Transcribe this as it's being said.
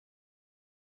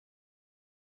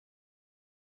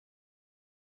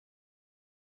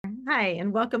Hi,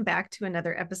 and welcome back to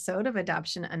another episode of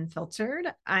Adoption Unfiltered.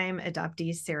 I'm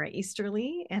adoptee Sarah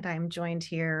Easterly, and I'm joined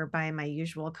here by my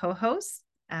usual co hosts,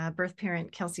 birth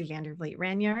parent Kelsey Vandervliet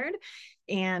Ranyard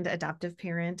and adoptive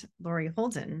parent Lori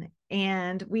Holden.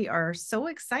 And we are so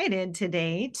excited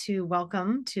today to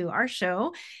welcome to our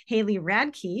show Haley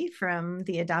Radke from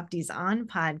the Adoptees On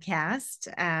podcast.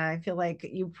 I feel like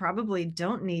you probably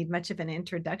don't need much of an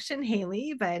introduction,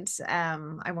 Haley, but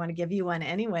I want to give you one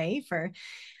anyway for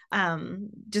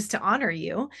just to honor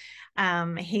you.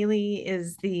 Haley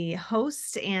is the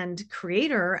host and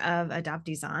creator of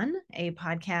Adoptees On, a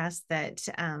podcast that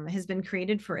has been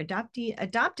created for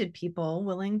adopted people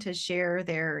willing to share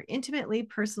their intimately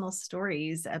personal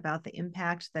stories about the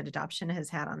impact that adoption has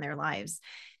had on their lives.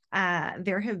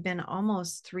 There have been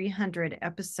almost 300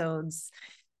 episodes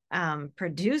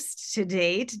produced to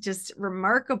date. Just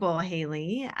remarkable,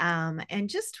 Haley, and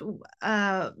just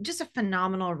a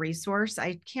phenomenal resource.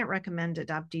 I can't recommend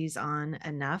Adoptees On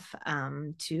enough.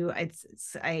 I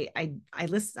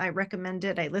recommend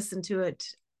it. I listen to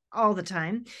it all the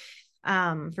time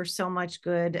for so much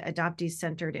good adoptee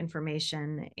centered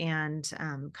information and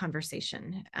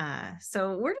conversation.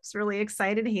 So we're just really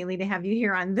excited, Haley, to have you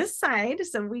here on this side.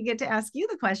 So we get to ask you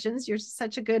the questions. You're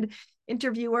such a good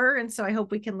interviewer. And so I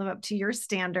hope we can live up to your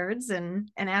standards and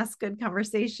ask good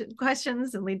conversation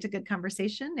questions and lead to good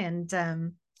conversation.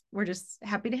 And we're just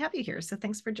happy to have you here. So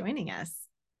thanks for joining us.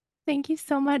 Thank you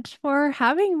so much for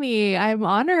having me. I'm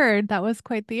honored. That was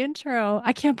quite the intro.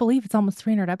 I can't believe it's almost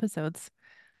 300 episodes.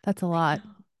 That's a I lot.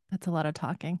 know. That's a lot of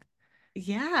talking.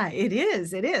 Yeah, it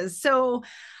is. It is. So,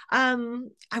 I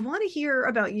want to hear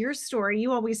about your story.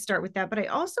 You always start with that, but I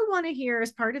also want to hear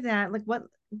as part of that, like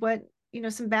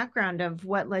some background of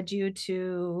what led you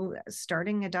to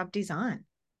starting Adoptees On.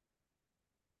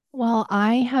 Well,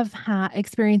 I have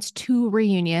experienced two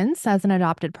reunions as an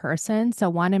adopted person. So,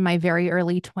 one in my very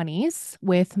early 20s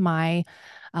with my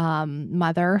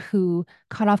mother, who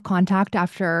cut off contact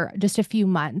after just a few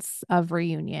months of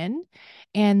reunion.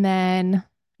 And then,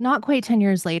 not quite 10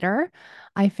 years later,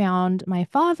 I found my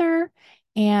father,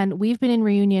 and we've been in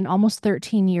reunion almost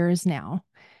 13 years now.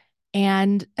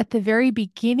 And at the very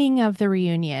beginning of the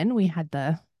reunion, we had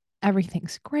the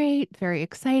everything's great, very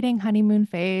exciting honeymoon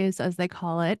phase, as they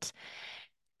call it.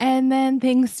 And then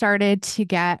things started to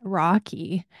get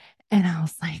rocky. And I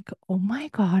was like, oh my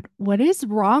God, what is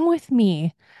wrong with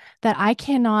me that I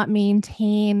cannot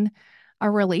maintain a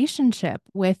relationship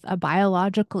with a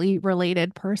biologically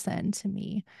related person to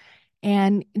me?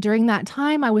 And during that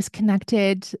time, I was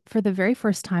connected for the very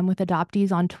first time with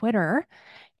adoptees on Twitter.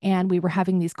 And we were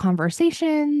having these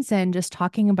conversations and just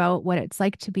talking about what it's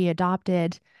like to be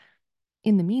adopted.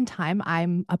 In the meantime,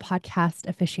 I'm a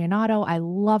podcast aficionado. I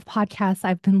love podcasts.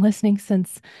 I've been listening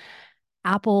since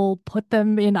Apple put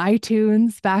them in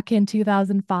iTunes back in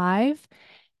 2005.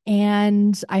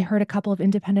 And I heard a couple of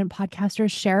independent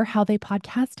podcasters share how they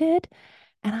podcasted.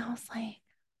 And I was like,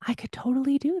 I could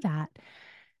totally do that.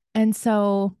 And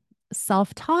so,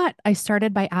 self taught, I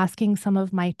started by asking some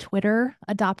of my Twitter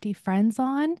adoptee friends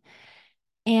on.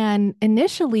 And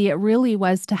initially, it really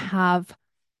was to have,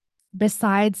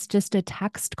 besides just a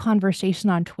text conversation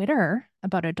on Twitter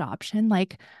about adoption,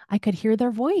 like I could hear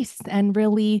their voice and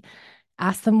really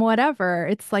ask them whatever.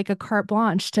 It's like a carte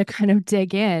blanche to kind of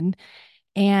dig in.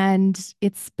 And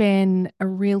it's been a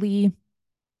big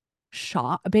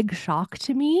shock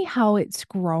to me how it's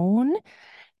grown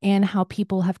and how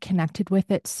people have connected with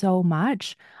it so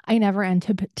much. I never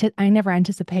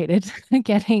anticipated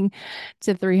getting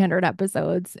to 300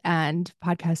 episodes and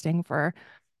podcasting for,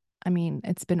 I mean,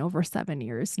 it's been over 7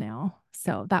 years now.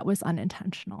 So that was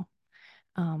unintentional.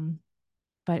 Um,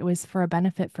 but it was for a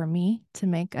benefit for me to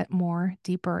make it more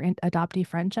deeper in adoptee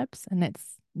friendships. And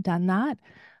it's done that.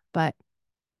 But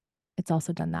it's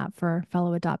also done that for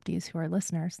fellow adoptees who are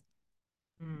listeners.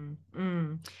 Mm,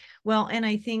 mm. Well, and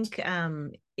I think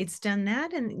it's done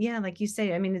that, and yeah, like you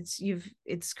say, I mean,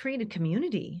 it's created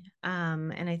community,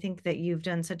 and I think that you've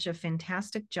done such a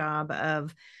fantastic job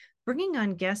of bringing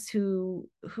on guests who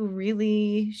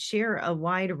really share a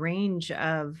wide range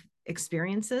of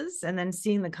experiences, and then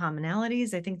seeing the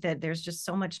commonalities. I think that there's just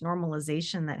so much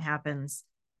normalization that happens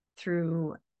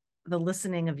through the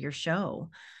listening of your show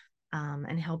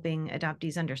and helping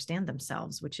adoptees understand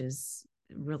themselves, which is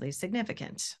really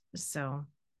significant. So,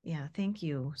 yeah, thank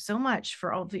you so much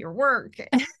for all of your work.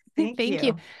 Thank Thank you.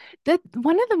 you. That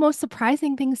one of the most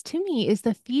surprising things to me is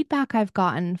the feedback I've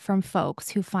gotten from folks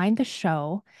who find the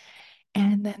show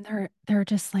and then they're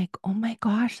just like, "Oh my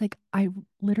gosh, like I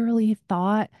literally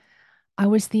thought I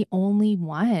was the only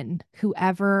one who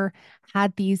ever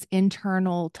had these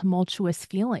internal tumultuous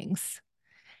feelings."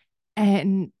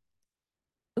 And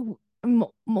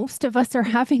most of us are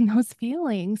having those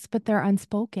feelings, but they're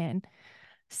unspoken.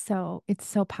 So it's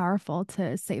so powerful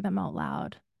to say them out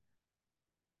loud.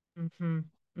 Mm-hmm.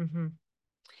 Mm-hmm.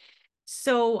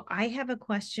 So I have a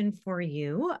question for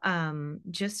you,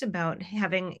 just about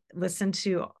having listened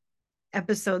to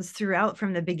episodes throughout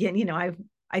from the beginning.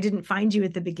 I didn't find you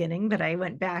at the beginning, but I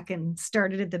went back and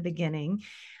started at the beginning.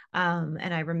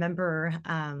 And I remember,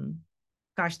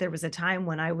 gosh, there was a time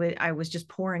when I was just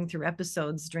pouring through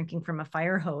episodes, drinking from a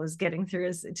fire hose, getting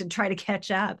through to try to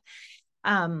catch up.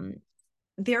 Um,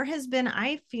 there has been,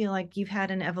 I feel like you've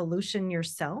had an evolution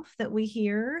yourself that we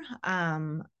hear,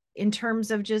 in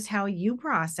terms of just how you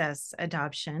process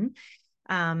adoption,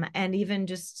 and even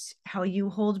just how you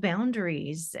hold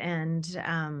boundaries, and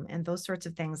those sorts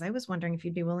of things. I was wondering if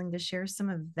you'd be willing to share some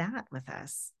of that with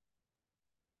us.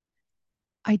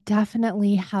 I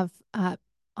definitely have,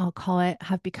 I'll call it,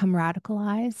 have become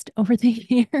radicalized over the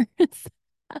years.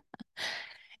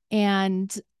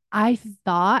 And I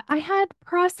thought I had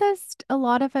processed a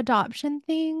lot of adoption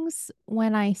things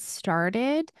when I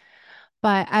started.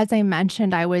 But as I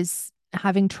mentioned, I was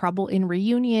having trouble in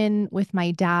reunion with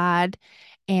my dad,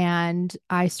 and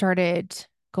I started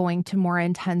going to more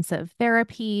intensive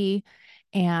therapy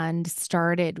and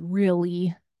started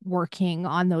really working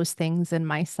on those things in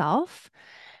myself.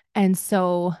 And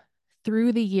so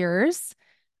through the years,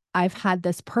 I've had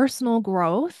this personal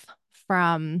growth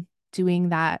from doing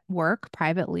that work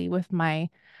privately with my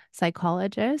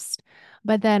psychologist,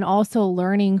 but then also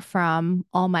learning from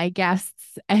all my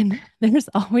guests. And there's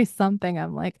always something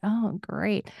I'm like, oh,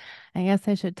 great. I guess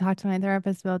I should talk to my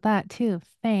therapist about that too.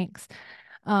 Thanks.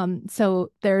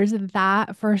 So there's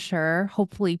that for sure.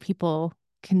 Hopefully, people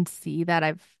can see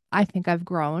that I think I've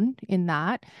grown in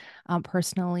that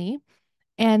personally.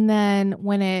 And then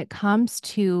when it comes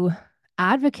to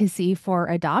advocacy for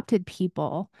adopted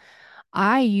people,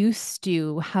 I used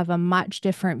to have a much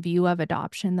different view of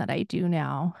adoption that I do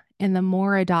now. And the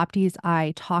more adoptees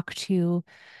I talk to,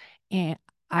 and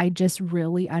I just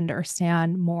really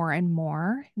understand more and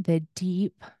more the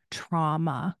deep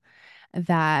trauma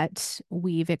that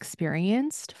we've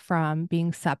experienced from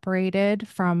being separated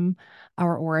from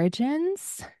our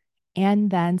origins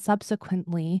and then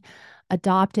subsequently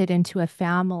adopted into a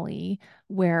family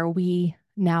where we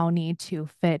now need to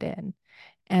fit in.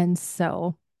 And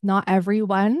so, not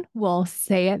everyone will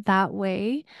say it that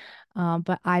way,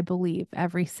 but I believe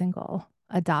every single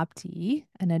adoptee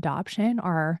and adoption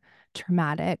are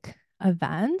traumatic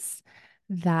events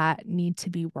that need to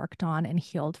be worked on and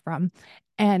healed from.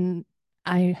 And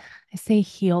I, I say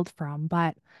healed from,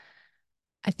 but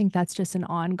I think that's just an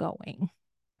ongoing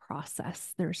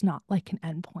process. There's not like an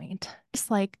end point.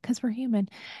 Just like because we're human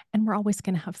and we're always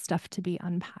going to have stuff to be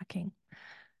unpacking.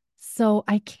 So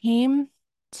I came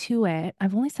to it.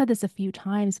 I've only said this a few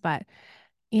times, but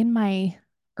in my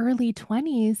early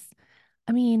 20s,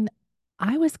 I mean,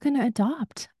 I was going to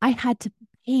adopt. I had to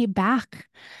pay back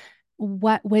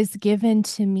what was given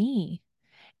to me.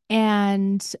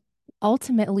 And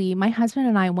ultimately, my husband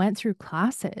and I went through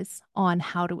classes on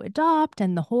how to adopt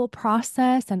and the whole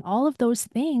process and all of those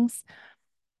things.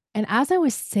 And as I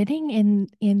was sitting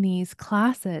in these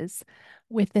classes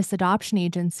with this adoption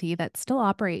agency that still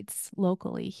operates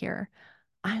locally here,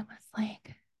 I was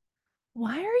like,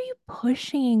 why are you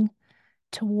pushing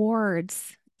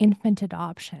towards infant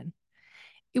adoption?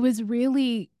 It was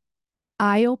really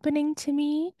eye-opening to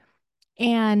me.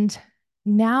 And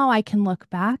now I can look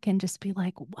back and just be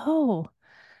like, whoa,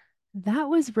 that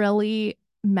was really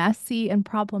messy and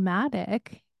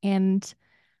problematic. And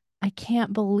I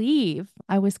can't believe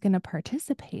I was going to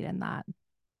participate in that.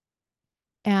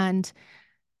 And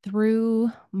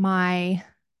through my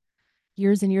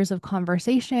years and years of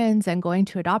conversations and going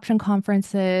to adoption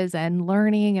conferences and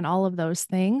learning and all of those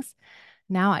things,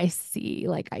 now I see,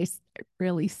 like,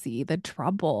 really see the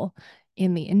trouble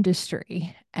in the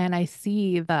industry. And I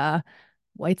see the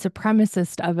white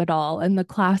supremacist of it all and the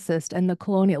classist and the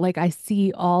colonial. Like, I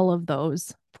see all of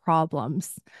those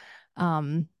problems.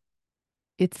 Um,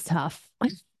 it's tough.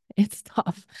 It's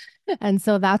tough. And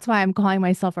so that's why I'm calling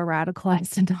myself a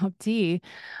radicalized adoptee,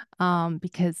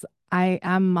 because I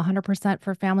am 100%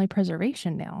 for family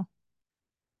preservation now.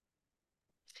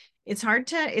 It's hard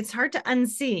to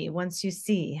unsee once you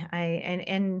see.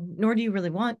 And nor do you really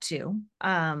want to.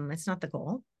 It's not the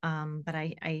goal. But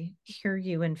I hear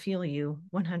you and feel you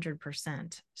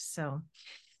 100%. So,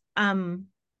 um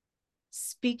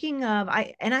Speaking of,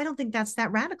 I don't think that's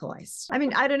that radicalized. I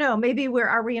mean, I don't know, maybe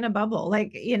are we in a bubble?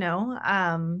 Like,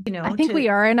 I think we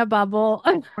are in a bubble.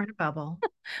 we're in a bubble.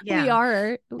 We Yeah.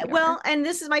 are. We are. Well, and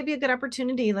might be a good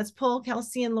opportunity. Let's pull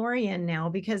Kelsey and Lori in now,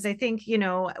 because I think,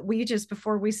 we just,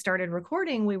 before we started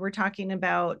recording, we were talking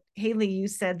about, Haley, you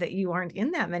said that you aren't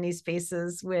in that many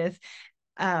spaces with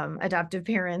adoptive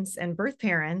parents and birth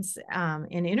parents,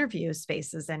 in interview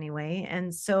spaces anyway.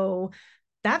 And so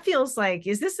that feels like,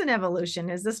 is this an evolution?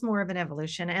 Is this more of an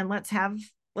evolution? And let's have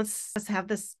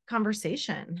this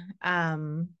conversation.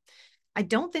 I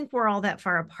don't think we're all that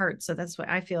far apart, so that's why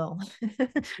I feel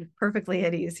perfectly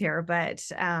at ease here. But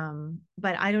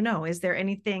I don't know. Is there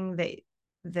anything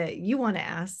that you want to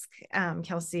ask,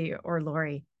 Kelsey or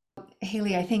Lori?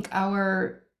 Haley, I think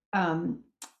our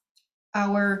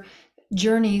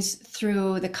journeys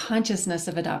through the consciousness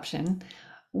of adoption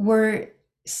were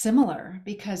similar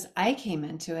because I came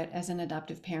into it as an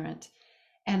adoptive parent.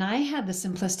 And I had the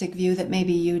simplistic view that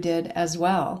maybe you did as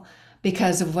well,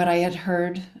 because of what I had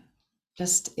heard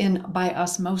just in by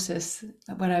osmosis,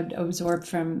 what I've absorbed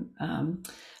from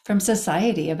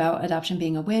society about adoption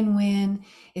being a win-win.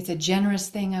 It's a generous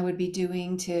thing I would be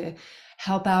doing to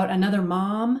help out another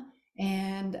mom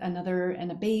and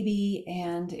a baby,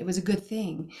 and it was a good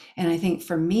thing. And I think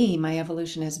for me, my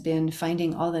evolution has been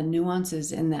finding all the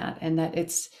nuances in that, and that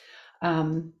it's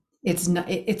not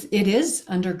it is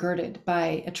undergirded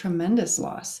by a tremendous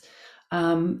loss.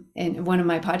 And one of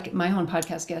my own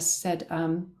podcast guests said,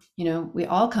 we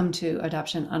all come to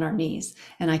adoption on our knees,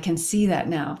 and I can see that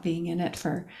now, being in it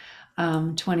for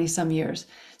 20 some years.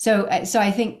 So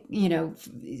I think,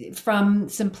 from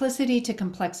simplicity to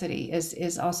complexity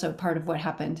is also part of what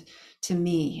happened to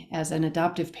me as an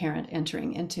adoptive parent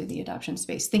entering into the adoption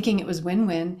space, thinking it was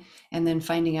win-win, and then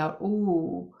finding out,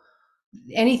 ooh,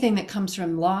 anything that comes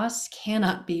from loss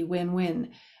cannot be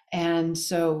win-win. And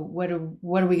so what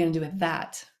are we going to do with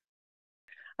that?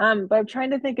 But I'm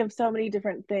trying to think of so many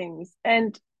different things.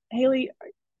 And Haley,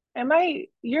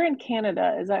 you're in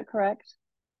Canada, is that correct?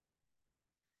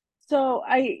 So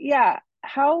I'm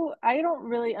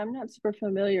not super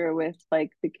familiar with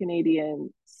like the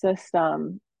Canadian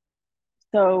system.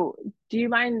 So do you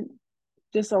mind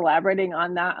just elaborating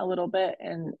on that a little bit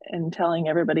and telling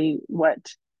everybody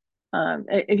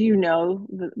if you know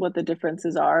what the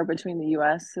differences are between the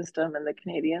US system and the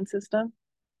Canadian system?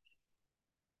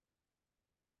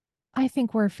 I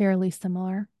think we're fairly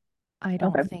similar. I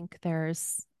don't Okay. think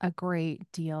there's a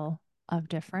great deal of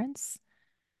difference.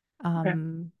 Okay.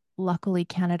 Luckily,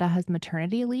 Canada has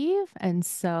maternity leave, and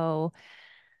so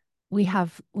we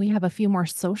have a few more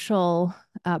social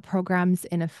programs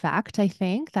in effect, I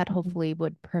think, that hopefully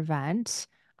would prevent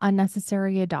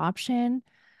unnecessary adoption.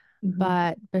 Mm-hmm.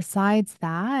 But besides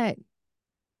that,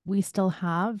 we still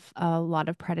have a lot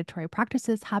of predatory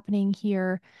practices happening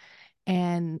here.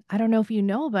 And I don't know if you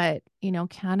know, but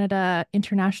Canada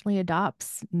internationally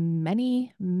adopts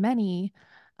many, many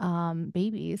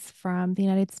babies from the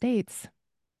United States.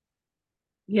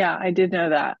 Yeah, I did know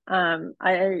that.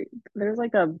 There's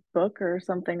like a book or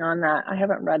something on that. I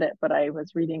haven't read it, but I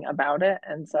was reading about it,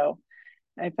 and so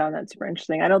I found that super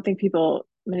interesting. I don't think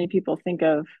many people think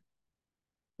of,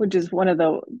 which is one of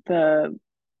the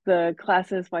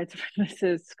classist, white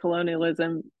supremacist,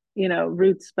 colonialism,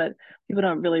 roots, but people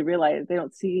don't really realize, they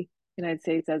don't see the United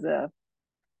States as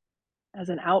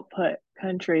an output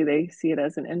country. They see it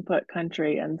as an input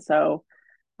country, and so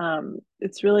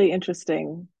it's really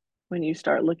interesting when you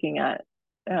start looking at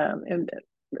and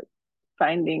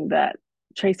finding that,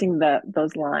 tracing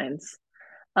those lines,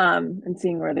 and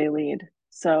seeing where they lead.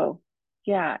 So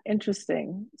yeah,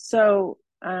 interesting. So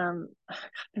God,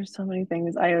 there's so many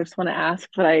things I just want to ask,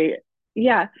 but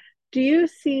yeah, do you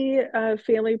see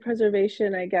family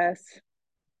preservation, I guess,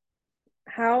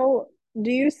 how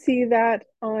do you see that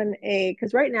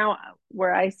because right now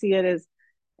where I see it is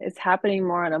it's happening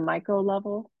more on a micro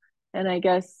level, and I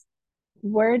guess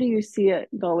where do you see it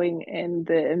going in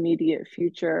the immediate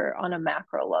future on a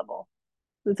macro level?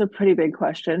 It's a pretty big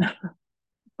question,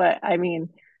 but I mean,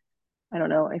 I don't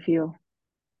know if you.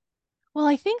 Well,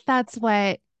 I think that's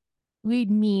what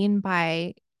we'd mean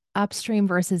by upstream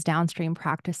versus downstream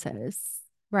practices,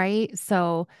 right?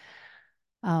 So,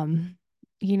 um,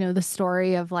 the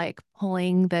story of like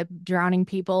pulling the drowning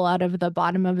people out of the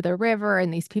bottom of the river,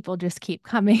 and these people just keep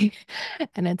coming.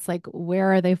 And it's like,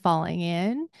 where are they falling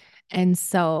in? And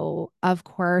so, of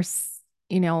course,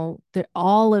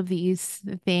 all of these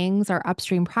things are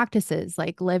upstream practices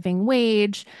like living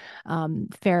wage,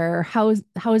 fair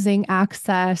housing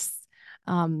access,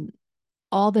 um,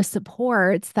 all the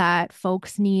supports that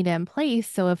folks need in place.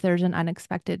 So if there's an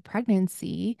unexpected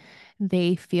pregnancy,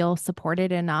 they feel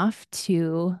supported enough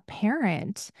to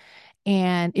parent,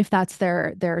 and if that's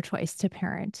their choice to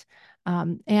parent.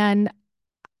 And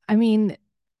I mean,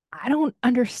 I don't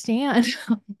understand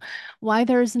why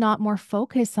there's not more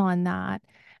focus on that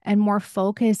and more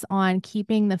focus on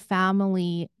keeping the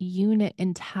family unit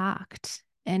intact.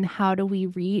 And how do we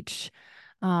reach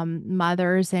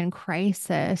mothers in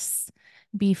crisis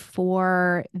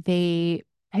before they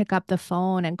pick up the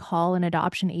phone and call an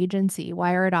adoption agency?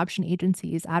 Why are adoption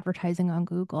agencies advertising on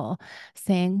Google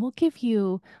saying, we'll give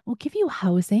you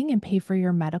housing and pay for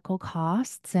your medical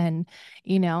costs, and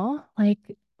like,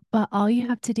 but all you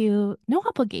have to do, no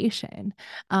obligation,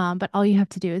 but all you have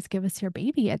to do is give us your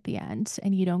baby at the end,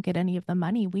 and you don't get any of the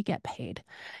money, we get paid.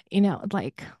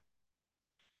 Like,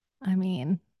 I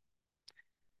mean,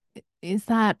 is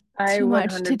that I too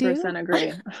much to do? 100%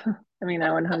 agree. I mean, I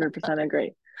 100%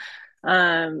 agree.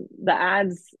 The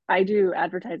ads, I do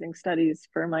advertising studies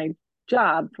for my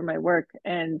job, for my work,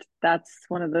 and that's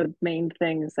one of the main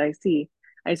things I see.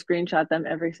 I screenshot them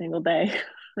every single day.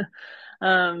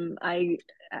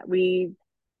 We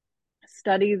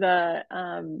study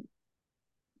the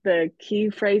key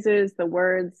phrases, the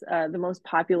words, the most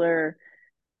popular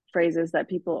phrases that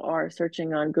people are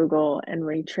searching on Google, and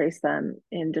we trace them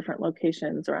in different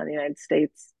locations around the United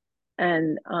States.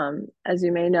 And as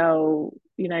you may know,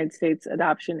 United States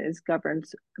adoption is governed,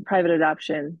 private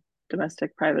adoption,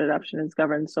 domestic private adoption is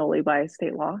governed solely by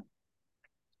state law.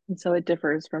 And so it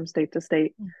differs from state to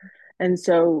state. Mm-hmm. And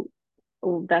so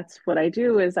that's what I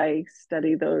do, is I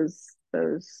study those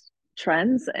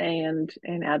trends and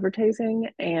advertising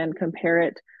and compare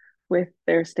it with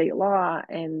their state law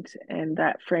and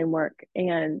that framework.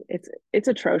 And it's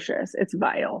atrocious. It's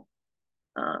vile.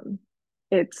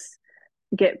 It's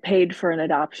get paid for an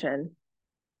adoption.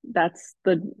 That's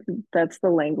the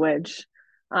language.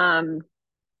 I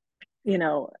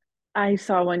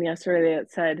saw one yesterday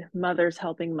that said mothers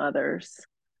helping mothers.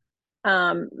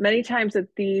 Many times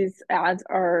that these ads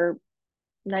are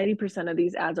 90% of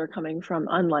these ads are coming from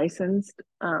unlicensed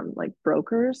like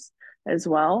brokers as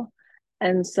well.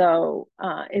 And so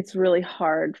it's really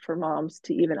hard for moms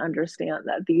to even understand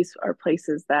that these are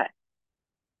places that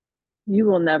you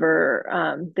will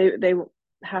never, they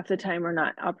half the time are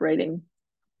not operating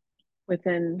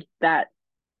within that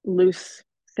loose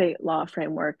state law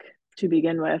framework to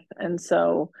begin with. And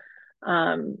so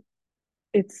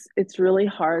it's really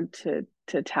hard to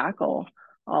tackle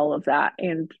all of that,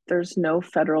 and there's no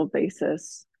federal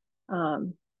basis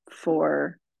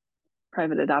for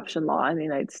private adoption law in the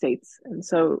United States, and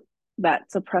so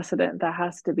that's a precedent that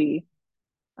has to be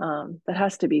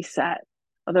set.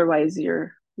 Otherwise,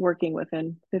 you're working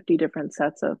within 50 different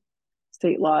sets of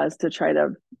state laws to try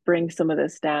to bring some of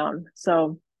this down.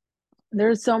 So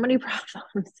there's so many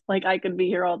problems. Like, I could be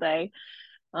here all day,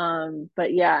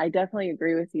 but yeah, I definitely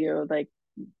agree with you. Like,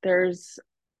 there's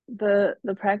the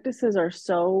practices are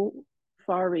so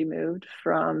far removed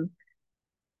from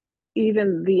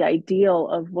even the ideal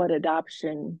of what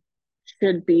adoption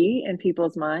should be in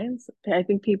people's minds. I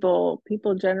think people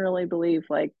generally believe,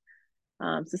 like,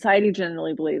 society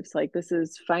generally believes, like, this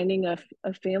is finding a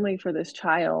family for this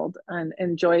child.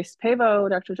 And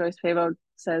Dr. Joyce Pavo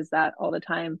says that all the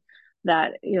time,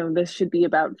 that this should be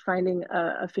about finding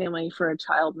a family for a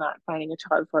child, not finding a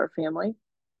child for a family.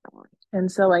 And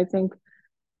so I think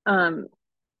but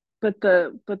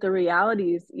the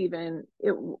reality is, even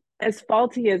as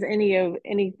faulty as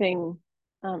anything,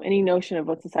 any notion of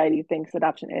what society thinks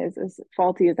adoption is, as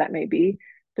faulty as that may be,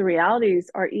 the realities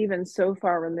are even so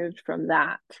far removed from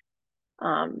that,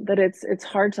 that it's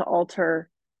hard to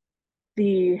alter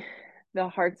the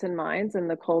hearts and minds and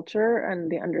the culture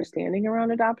and the understanding around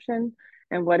adoption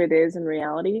and what it is in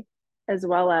reality, as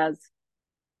well as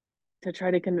to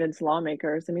try to convince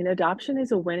lawmakers. I mean, adoption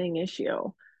is a winning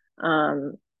issue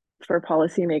for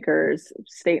policymakers,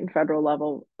 state and federal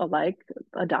level alike.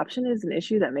 Adoption is an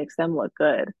issue that makes them look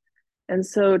good. And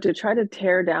so to try to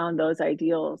tear down those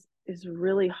ideals is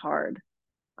really hard.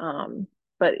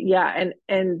 But yeah,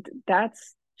 and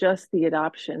that's just the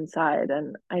adoption side.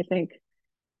 And I think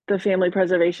the family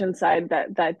preservation side,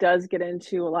 that does get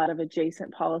into a lot of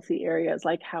adjacent policy areas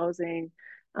like housing,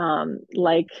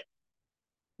 like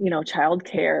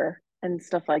childcare and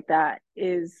stuff like that,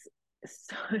 is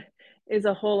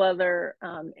a whole other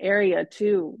area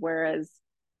too. Whereas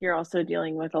you're also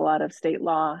dealing with a lot of state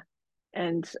law,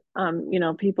 and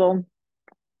people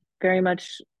very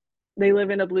much, they live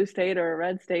in a blue state or a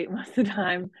red state most of the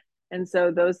time, and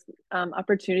so those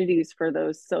opportunities for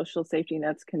those social safety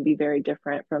nets can be very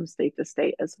different from state to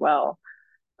state as well.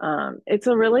 It's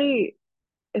a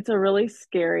really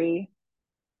scary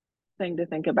thing to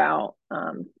think about,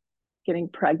 getting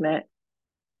pregnant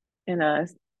in a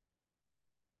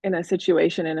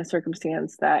situation, in a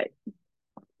circumstance that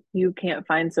you can't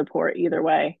find support either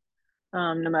way,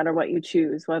 no matter what you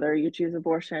choose, whether you choose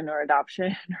abortion or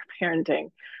adoption or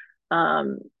parenting.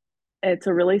 Um, it's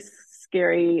a really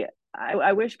scary.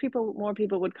 I wish more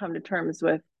people would come to terms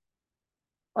with,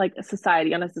 like, a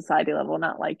society, on a society level,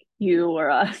 not like you or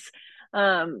us,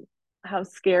 um, how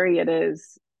scary it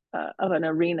is, of an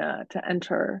arena to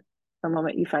enter the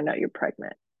moment you find out you're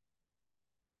pregnant.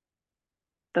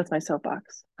 That's my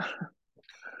soapbox.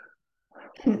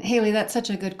 And Haley, that's such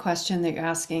a good question that you're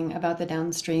asking about the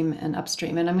downstream and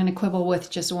upstream. And I'm going to quibble with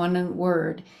just one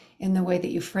word in the way that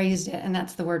you phrased it, and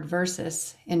that's the word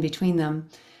versus in between them,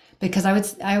 because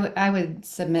I would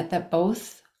submit that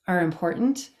both are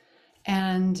important,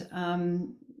 and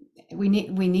we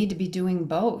need to be doing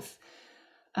both.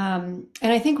 And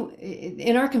I think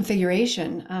in our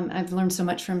configuration, I've learned so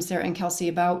much from Sarah and Kelsey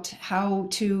about how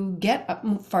to get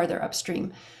farther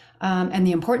upstream, and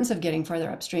the importance of getting farther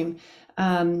upstream.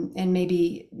 And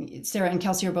maybe Sarah and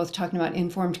Kelsey are both talking about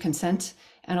informed consent,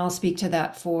 and I'll speak to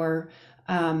that for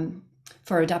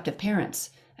adoptive parents.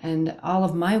 And all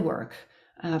of my work,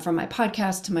 from my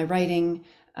podcast to my writing,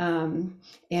 and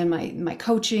my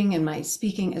coaching and my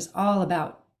speaking, is all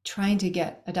about trying to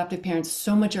get adoptive parents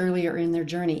so much earlier in their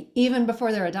journey, even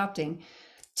before they're adopting,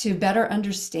 to better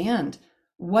understand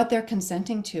what they're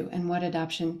consenting to and what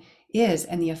adoption is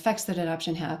and the effects that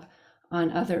adoption have on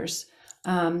others.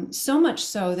 So much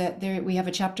so that we have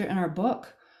a chapter in our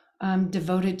book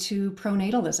devoted to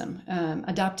pronatalism,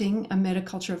 adopting amid a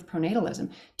culture of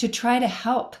pronatalism, to try to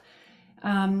help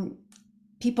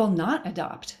people not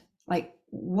adopt. Like,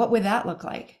 what would that look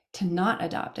like to not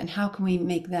adopt, and how can we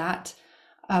make that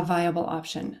a viable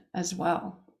option as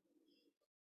well?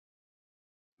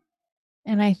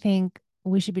 And I think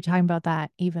we should be talking about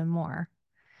that even more,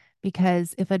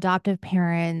 because if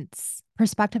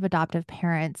prospective adoptive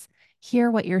parents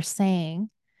hear what you're saying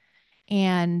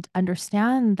and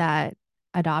understand that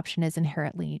adoption is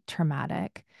inherently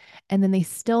traumatic, and then they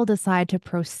still decide to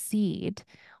proceed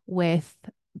with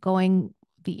going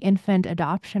the infant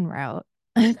adoption route,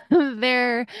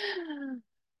 they're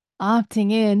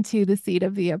opting into the seat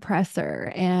of the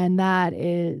oppressor. And that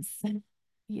is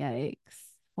yikes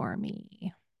for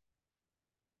me.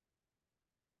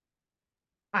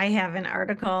 I have an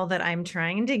article that I'm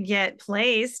trying to get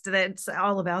placed that's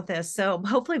all about this. So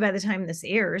hopefully by the time this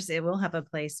airs, it will have a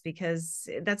place, because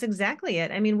that's exactly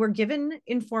it. I mean, we're given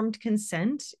informed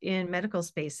consent in medical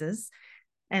spaces,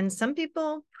 and some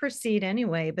people proceed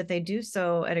anyway, but they do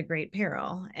so at a great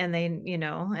peril. And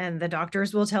and the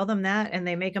doctors will tell them that, and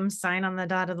they make them sign on the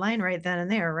dotted line right then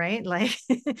and there, right? Like,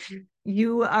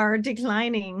 you are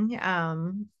declining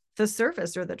the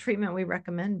service or the treatment we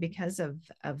recommend because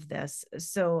of this.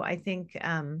 So I think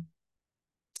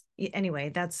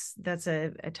anyway, that's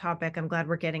a topic I'm glad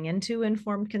we're getting into,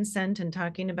 informed consent, and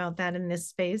talking about that in this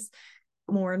space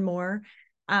more and more.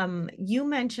 You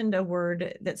mentioned a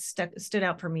word that stood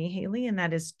out for me, Haley, and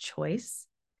that is choice.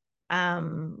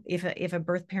 If a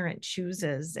birth parent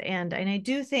chooses, and I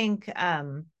do think,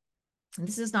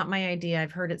 this is not my idea,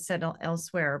 I've heard it said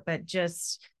elsewhere, but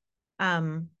just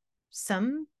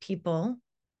some people,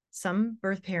 some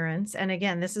birth parents, and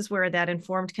again, this is where that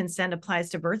informed consent applies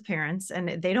to birth parents,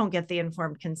 and they don't get the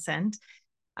informed consent,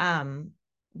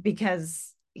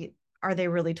 because are they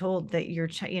really told that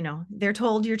they're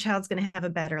told your child's going to have a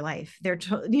better life. They're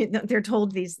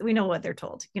told these, we know what they're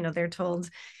told, they're told,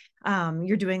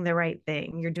 you're doing the right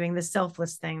thing. You're doing the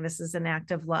selfless thing. This is an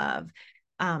act of love.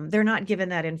 They're not given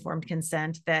that informed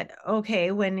consent that,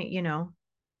 okay, when,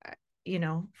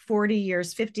 40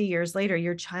 years, 50 years later,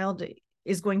 your child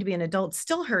is going to be an adult,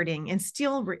 still hurting and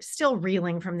still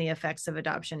reeling from the effects of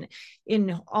adoption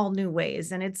in all new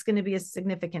ways. And it's going to be a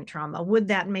significant trauma. Would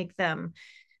that make them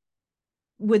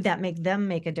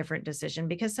make a different decision?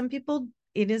 Because some people,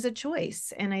 it is a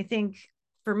choice. And I think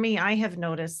for me, I have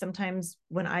noticed sometimes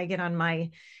when I get on my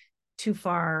too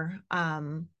far,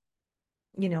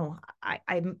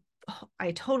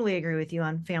 I totally agree with you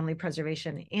on family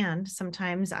preservation. And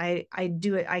sometimes I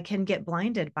can get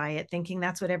blinded by it, thinking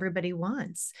that's what everybody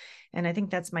wants. And I think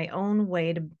that's my own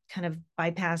way to kind of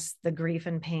bypass the grief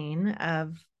and pain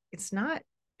of,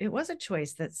 it was a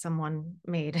choice that someone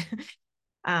made,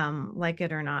 like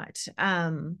it or not.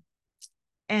 And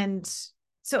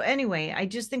so anyway, I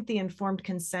just think the informed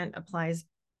consent applies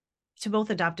to both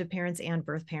adoptive parents and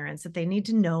birth parents, that they need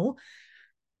to know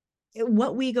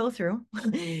what we go through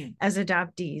as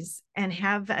adoptees and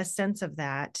have a sense of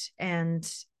that. And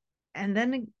And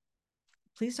then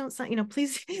please don't sign,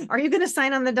 please, are you going to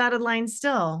sign on the dotted line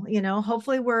still?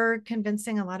 Hopefully we're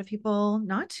convincing a lot of people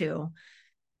not to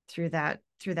through that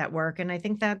work. And I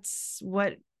think that's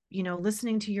what,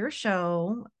 listening to your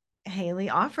show, Haley,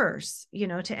 offers,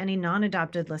 to any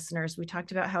non-adopted listeners. We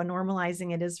talked about how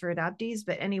normalizing it is for adoptees,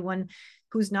 but anyone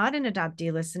who's not an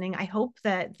adoptee listening, I hope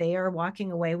that they are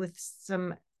walking away with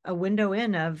a window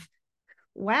in of,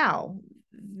 wow,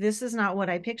 this is not what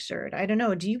I pictured. I don't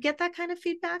know. Do you get that kind of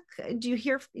feedback? Do you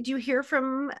hear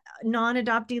from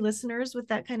non-adoptee listeners with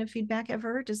that kind of feedback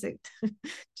ever? Do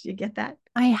you get that?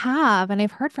 I have, and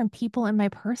I've heard from people in my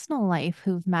personal life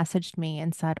who've messaged me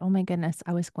and said, "Oh my goodness,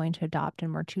 I was going to adopt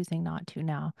and we're choosing not to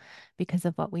now because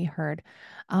of what we heard."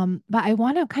 But I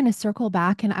want to kind of circle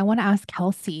back and I want to ask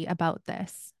Kelsey about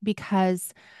this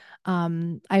because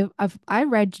I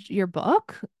read your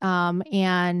book,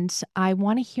 and I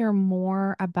want to hear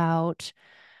more about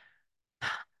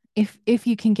if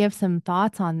you can give some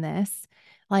thoughts on this,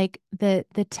 like the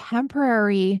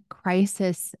temporary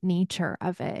crisis nature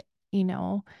of it,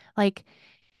 like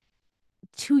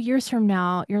 2 years from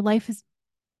now, your life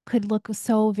could look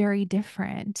so very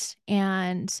different.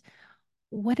 And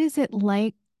what is it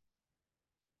like?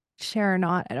 Share or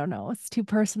not? I don't know. It's too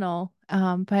personal.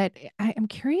 But I'm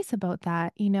curious about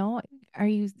that.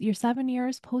 You're 7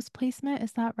 years post placement,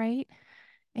 is that right?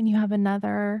 And you have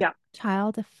another Yeah.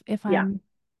 child, if Yeah. I'm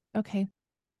okay.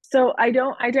 So I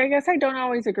guess I don't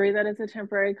always agree that it's a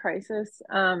temporary crisis.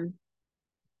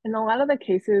 In a lot of the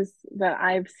cases that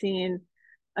I've seen,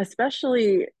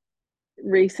 especially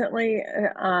recently,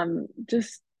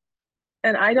 just,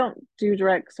 and I don't do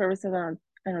direct services.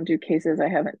 I don't do cases. I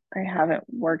haven't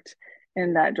worked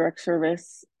in that direct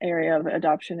service area of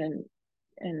adoption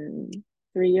in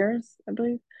 3 years, I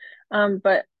believe.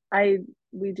 But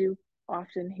we do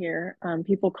often hear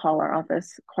people call our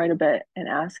office quite a bit and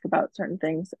ask about certain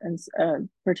things and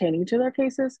pertaining to their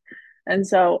cases. And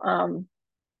so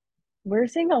we're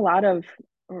seeing a lot of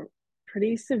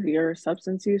pretty severe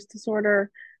substance use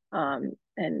disorder,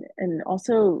 and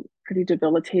also pretty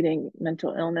debilitating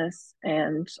mental illness,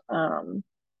 and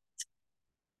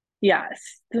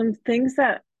yes, some things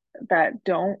that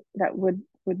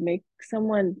would make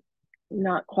someone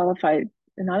not qualified,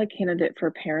 not a candidate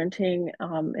for parenting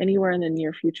anywhere in the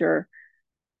near future.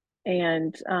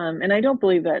 And I don't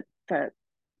believe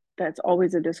that's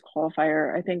always a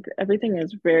disqualifier. I think everything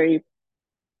is very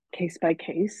case by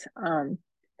case. And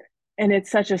it's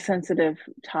such a sensitive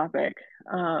topic.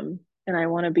 And I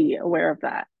want to be aware of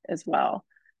that as well.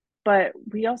 But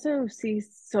we also see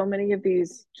so many of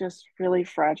these just really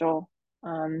fragile,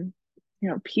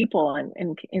 people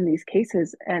in these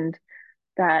cases, and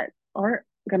that aren't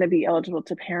going to be eligible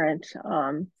to parent.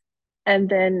 And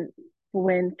then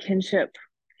when kinship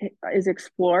is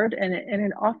explored, and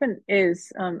it often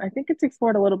is, I think it's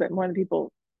explored a little bit more than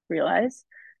people realize.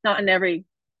 Not in every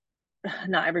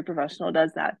not every professional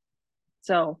does that.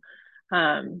 So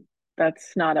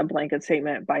that's not a blanket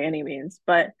statement by any means.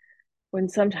 But when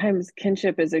sometimes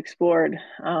kinship is explored,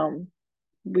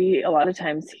 we a lot of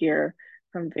times hear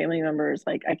from family members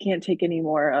like, I can't take any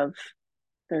more of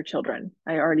their children.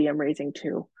 I already am raising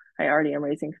two. I already am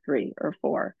raising three or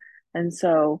four. And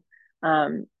so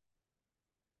at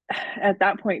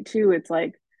that point too, it's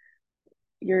like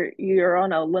you're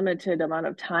on a limited amount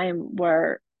of time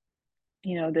where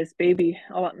this baby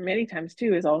many times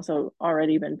too has also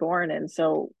already been born. And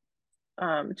so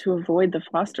to avoid the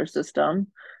foster system,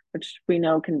 which we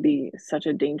know can be such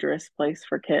a dangerous place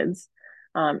for kids,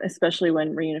 especially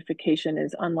when reunification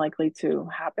is unlikely to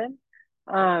happen,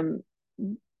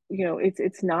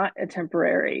 it's not a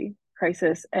temporary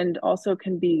crisis, and also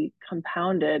can be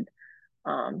compounded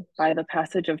by the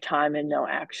passage of time and no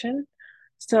action.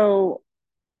 So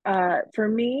for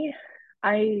me,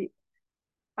 I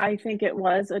I think it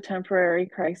was a temporary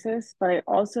crisis, but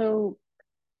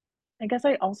I guess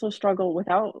I also struggle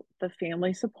without the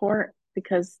family support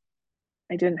because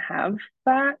I didn't have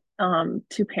that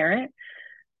to parent.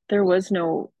 There was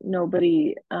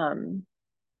nobody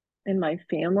in my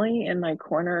family in my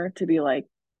corner to be like,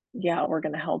 yeah, we're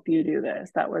going to help you do this.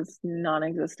 That was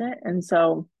non-existent. And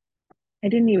so I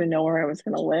didn't even know where I was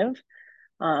going to live.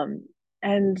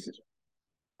 And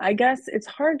I guess it's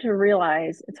hard to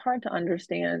realize, it's hard to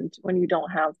understand when you don't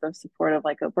have the support of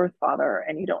like a birth father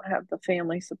and you don't have the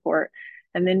family support.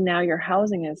 And then now your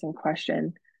housing is in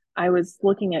question. I was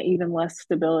looking at even less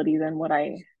stability than what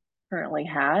I currently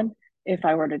had if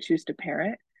I were to choose to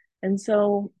parent. And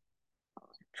so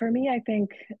for me, I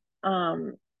think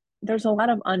there's a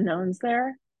lot of unknowns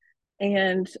there.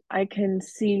 And I can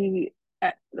see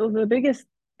the biggest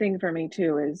thing for me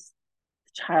too is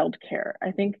childcare.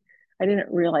 I think I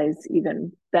didn't realize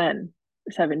even then,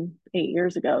 7, 8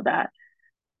 years ago, that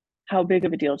how big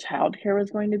of a deal childcare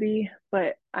was going to be.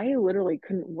 But I literally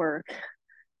couldn't work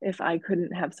if I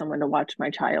couldn't have someone to watch my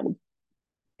child.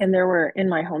 And there were in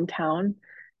my hometown,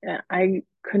 I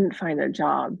couldn't find a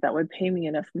job that would pay me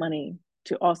enough money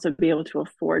to also be able to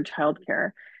afford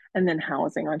childcare and then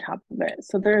housing on top of it.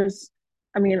 So there's,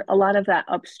 I mean, a lot of that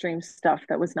upstream stuff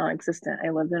that was non-existent. I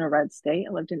lived in a red state.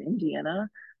 I lived in Indiana,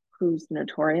 who's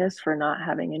notorious for not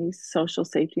having any social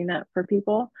safety net for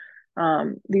people.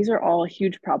 These are all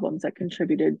huge problems that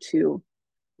contributed to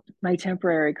my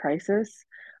temporary crisis,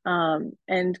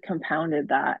 and compounded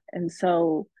that. And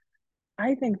so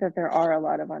I think that there are a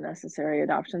lot of unnecessary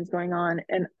adoptions going on.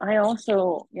 And I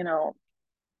also,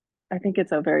 I think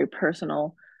it's a very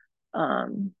personal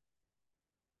um,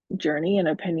 journey and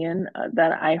opinion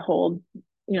that I hold,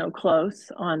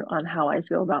 close on how I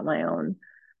feel about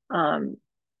um,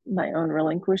 my own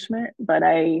relinquishment. But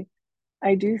I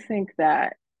do think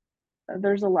that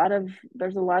there's a lot of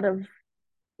there's a lot of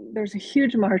there's a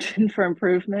huge margin for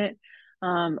improvement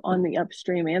on the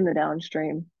upstream and the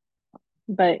downstream.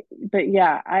 But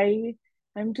yeah,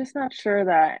 I'm just not sure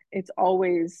that it's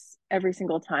always every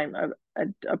single time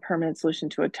a permanent solution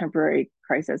to a temporary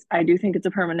crisis. I do think it's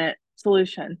a permanent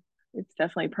solution. It's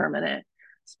definitely permanent,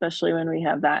 especially when we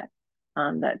have that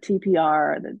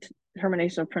TPR, the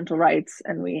termination of parental rights,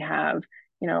 and we have,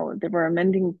 that we're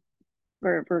amending,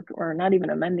 we're not even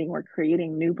amending, we're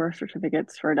creating new birth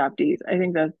certificates for adoptees. I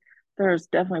think that there's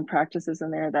definitely practices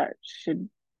in there that should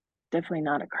definitely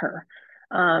not occur.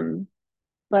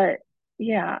 But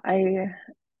yeah,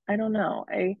 I don't know.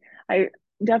 I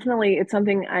definitely, it's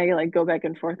something I like go back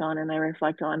and forth on and I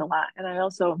reflect on a lot. And I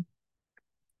also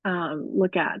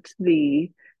look at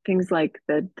the things like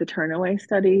the Turnaway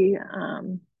study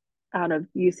out of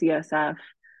UCSF.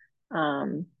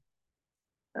 Um,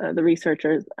 the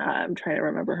researchers, I'm trying to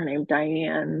remember her name,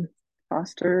 Diane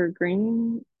Foster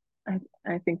Green.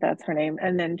 I think that's her name.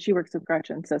 And then she works with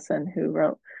Gretchen Sisson, who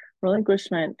wrote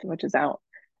Relinquishment, which is out.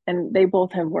 And they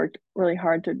both have worked really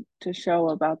hard to show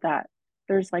about that.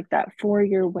 There's like that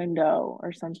 4-year window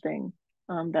or something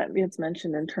that gets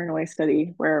mentioned in Turnaway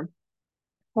study, where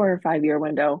 4 or 5 year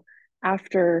window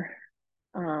after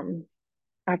um,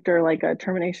 after like a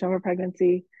termination of a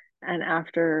pregnancy and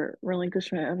after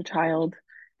relinquishment of a child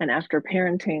and after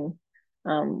parenting.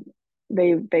 um,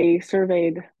 they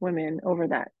surveyed women over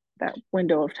that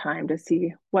window of time to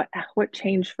see what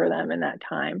changed for them in that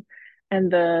time,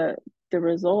 and the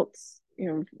results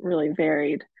really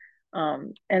varied.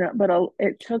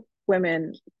 It took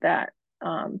women that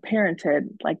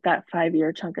parented like that 5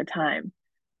 year chunk of time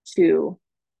to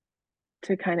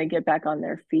kind of get back on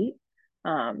their feet.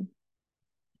 um,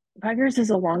 5 years is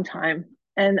a long time.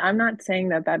 And I'm not saying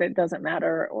that it doesn't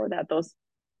matter or that those,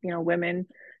 women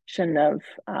shouldn't have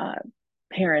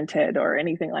parented or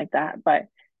anything like that. But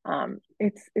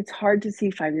it's hard to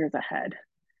see 5 years ahead.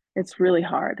 It's really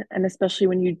hard. And especially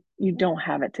when you don't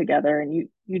have it together and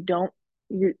you don't,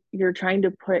 you're trying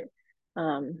to put,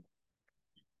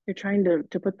 you're trying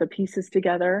to put the pieces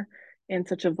together in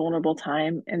such a vulnerable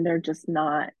time, and they're just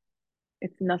not,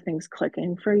 it's nothing's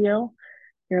clicking for you.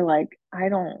 You're like, I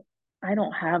don't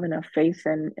have enough faith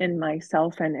in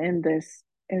myself and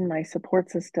in my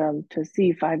support system to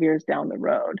see 5 years down the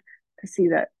road, to see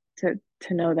that, to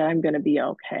know that I'm going to be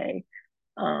okay.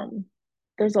 um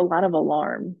there's a lot of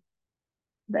alarm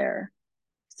there.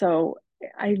 So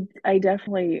I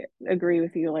definitely agree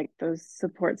with you, like those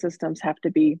support systems have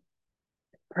to be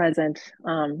present.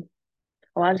 A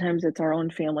lot of times it's our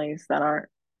own families that aren't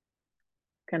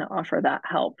going to offer that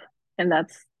help, and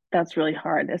that's really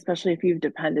hard, especially if you've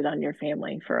depended on your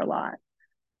family for a lot.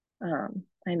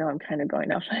 I know I'm kind of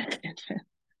going off on a tangent,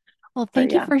 Well, but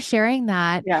thank you yeah, for sharing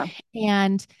that. yeah.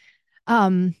 And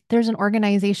there's an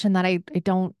organization that I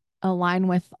don't align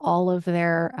with all of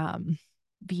their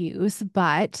views,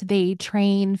 but they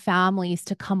train families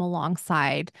to come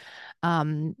alongside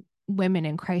um, women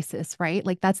in crisis, right?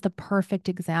 Like that's the perfect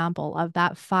example of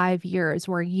that 5 years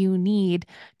where you need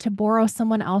to borrow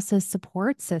someone else's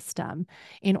support system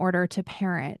in order to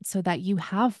parent so that you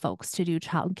have folks to do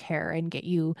childcare and get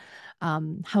you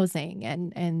housing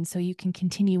and so you can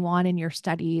continue on in your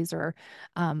studies or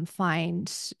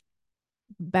find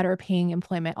better paying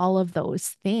employment, all of those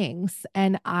things.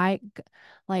 And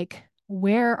like,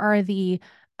 where are the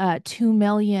 2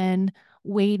 million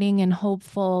waiting and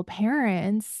hopeful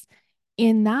parents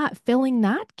in that filling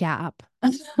that gap?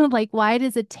 Like, why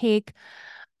does it take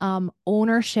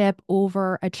ownership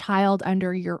over a child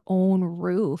under your own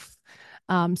roof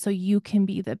so you can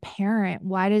be the parent?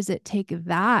 Why does it take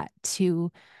that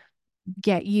to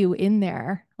get you in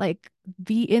there? Like,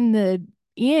 be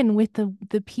in with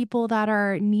the people that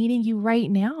are needing you right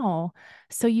now,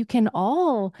 so you can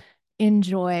all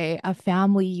enjoy a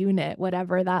family unit,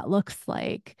 whatever that looks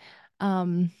like.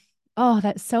 Um, oh,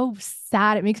 that's so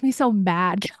sad. It makes me so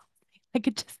mad. Like,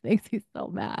 it just makes me so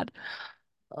mad.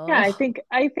 Yeah, I Oh, think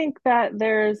I think that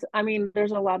I mean,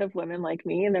 there's a lot of women like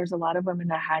me, and there's a lot of women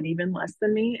that had even less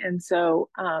than me. And so,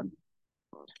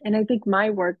 and I think my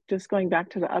work, just going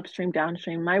back to the upstream,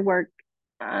 downstream, my work,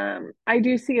 I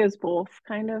do see as both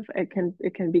kind of. It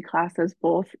can be classed as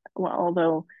both. Well,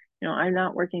 although, I'm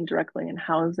not working directly in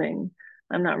housing.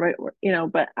 I'm not right,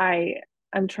 but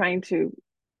I'm trying to,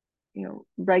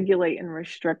 regulate and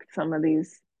restrict some of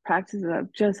these practices that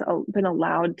have just been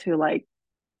allowed to like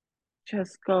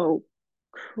just go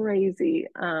crazy,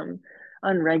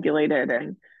 unregulated,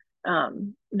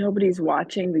 and nobody's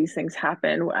watching these things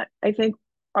happen. I think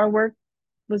our work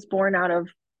was born out of,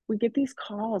 we get these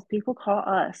calls, people call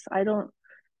us. I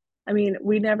mean,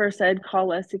 we never said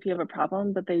call us if you have a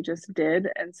problem, but they just did.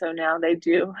 And so now they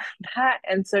do that.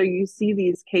 And so you see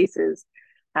these cases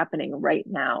happening right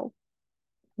now.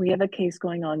 We have a case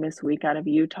going on this week out of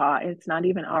Utah. It's not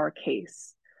even our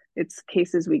case. It's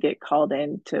cases we get called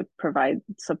in to provide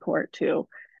support to,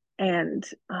 and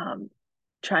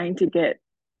trying to get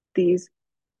these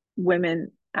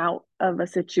women out of a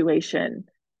situation,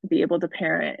 be able to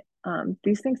parent.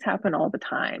 These things happen all the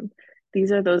time.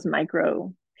 These are those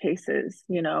micro cases.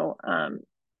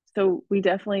 So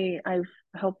I've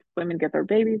helped women get their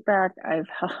babies back. I've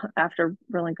helped after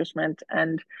relinquishment,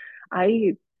 and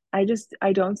I, I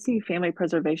don't see family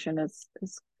preservation as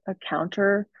a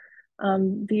counter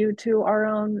view to our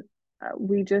own.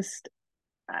 We just,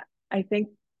 I think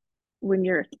when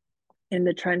you're in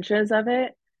the trenches of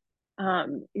it,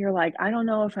 you're like, I don't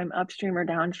know if I'm upstream or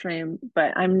downstream,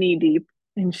 but I'm knee deep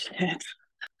in shit.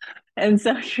 And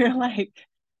so you're like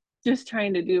just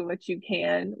trying to do what you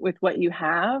can with what you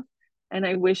have. And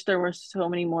I wish there were so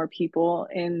many more people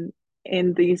in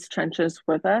these trenches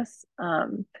with us.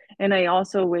 And I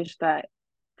also wish that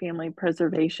family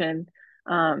preservation,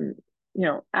 um,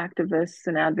 activists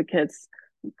and advocates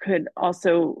could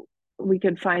also, we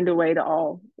could find a way to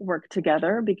all work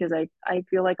together, because I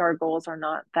feel like our goals are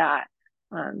not that,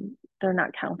 they're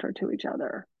not counter to each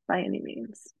other by any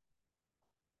means.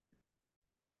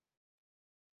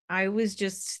 I was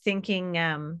just thinking,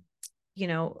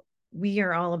 we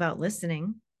are all about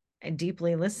listening,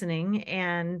 deeply listening,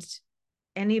 and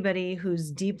anybody who's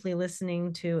deeply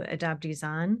listening to Adoptees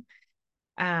On,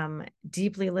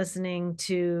 deeply listening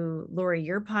to Lori,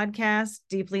 your podcast,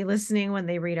 deeply listening when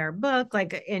they read our book,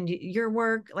 like, and your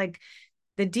work, like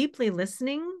the deeply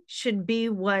listening should be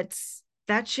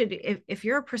if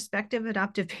you're a prospective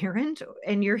adoptive parent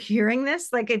and you're hearing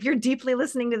this, like if you're deeply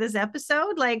listening to this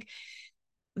episode, like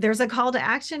there's a call to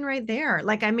action right there.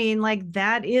 Like, I mean, like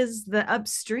that is the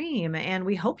upstream. And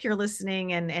we hope you're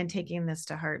listening and taking this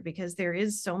to heart, because there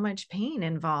is so much pain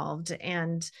involved.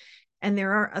 And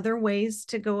there are other ways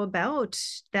to go about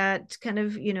that kind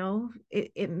of,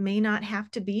 it may not have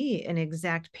to be an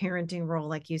exact parenting role,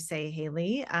 like you say,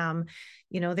 Haley.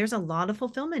 There's a lot of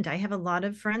fulfillment. I have a lot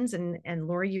of friends, and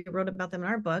Lori, you wrote about them in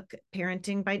our book,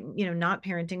 parenting by, not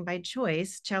parenting by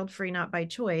choice, child-free, not by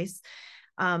choice,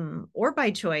 or by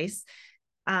choice,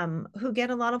 who get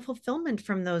a lot of fulfillment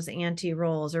from those auntie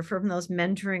roles or from those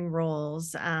mentoring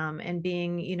roles, and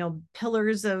being,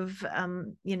 pillars of,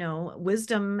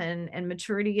 wisdom and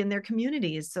maturity in their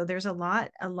communities. So there's a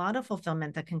lot of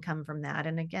fulfillment that can come from that.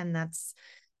 And again, that's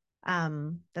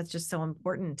just so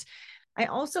important. I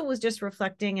also was just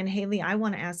reflecting, and Haley, I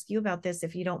want to ask you about this,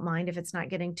 if you don't mind, if it's not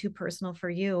getting too personal for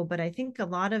you, but I think a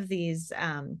lot of these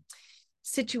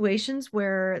situations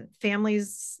where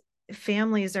families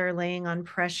are laying on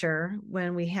pressure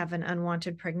when we have an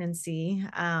unwanted pregnancy,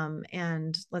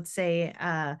 and let's say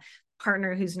a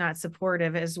partner who's not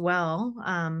supportive as well,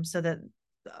 so that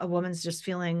a woman's just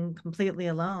feeling completely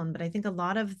alone. But I think a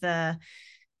lot of the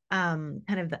kind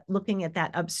of looking at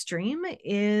that upstream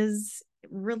is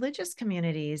religious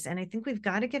communities. And I think we've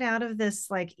got to get out of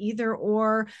this like either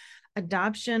or,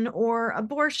 adoption or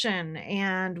abortion,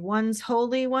 and one's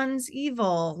holy, one's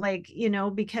evil, like,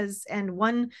 because, and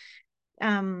one,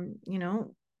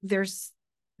 there's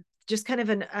just kind of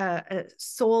a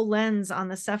soul lens on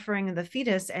the suffering of the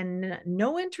fetus, and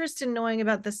no interest in knowing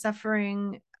about the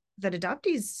suffering that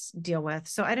adoptees deal with.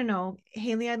 So I don't know,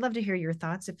 Haley, I'd love to hear your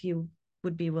thoughts if you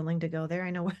would be willing to go there.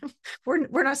 I know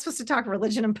we're not supposed to talk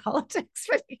religion and politics,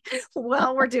 but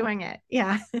well, we're doing it.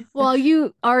 Yeah. well,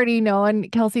 you already know,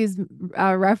 and Kelsey's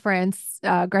reference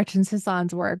Gretchen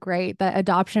Sison's work, right? That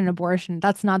adoption and abortion,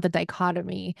 that's not the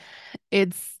dichotomy.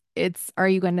 It's are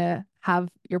you going to have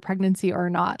your pregnancy or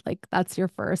not. Like that's your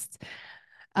first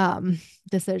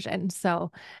decision.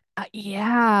 So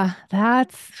yeah,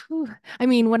 that's, whew. I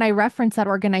mean, when I reference that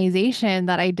organization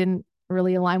that I didn't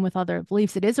really align with other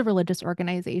beliefs, it is a religious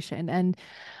organization. And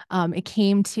it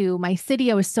came to my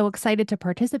city. I was so excited to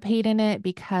participate in it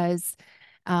because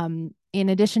in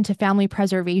addition to family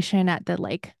preservation at the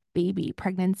like baby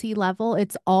pregnancy level,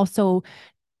 it's also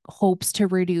hopes to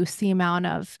reduce the amount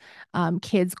of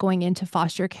kids going into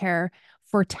foster care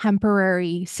for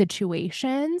temporary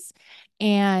situations.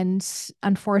 And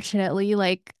unfortunately,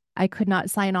 like I could not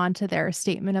sign on to their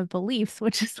statement of beliefs,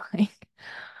 which is like,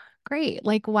 great.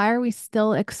 Like, why are we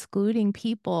still excluding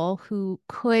people who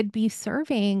could be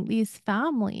serving these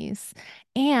families?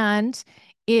 And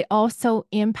it also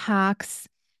impacts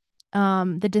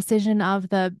the decision of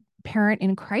the parent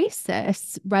in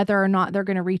crisis, whether or not they're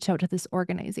going to reach out to this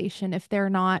organization if they're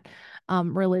not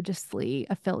religiously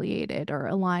affiliated or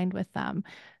aligned with them.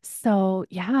 So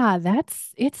yeah,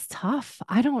 it's tough.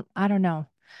 I don't know.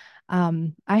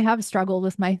 I have struggled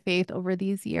with my faith over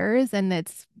these years, and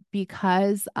it's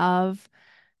because of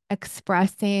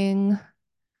expressing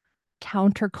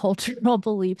countercultural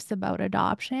beliefs about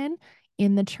adoption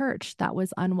in the church that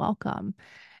was unwelcome.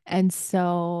 And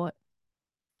so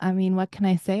I mean, what can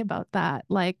I say about that?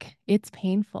 Like, it's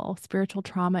painful. Spiritual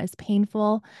trauma is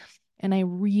painful. And I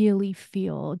really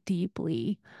feel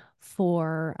deeply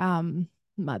for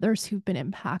mothers who've been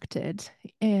impacted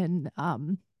in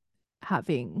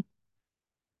having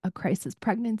a crisis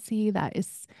pregnancy that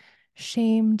is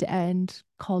shamed and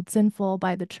called sinful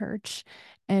by the church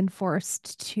and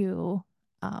forced to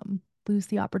lose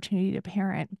the opportunity to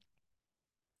parent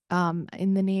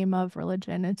in the name of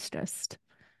religion. It's just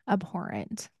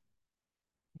abhorrent.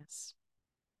 Yes,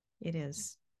 it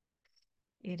is.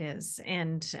 It is.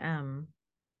 And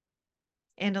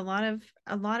a lot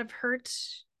of hurt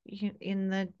in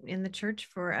the church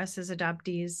for us as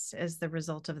adoptees as the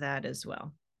result of that as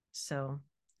well. So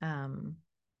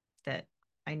that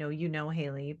I know you know,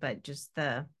 Haley, but just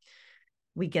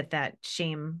we get that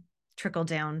shame trickle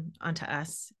down onto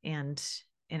us, and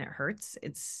it hurts.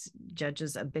 It's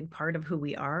judges a big part of who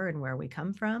we are and where we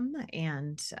come from,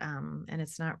 and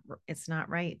it's not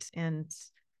right, and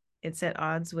it's at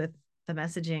odds with the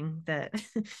messaging that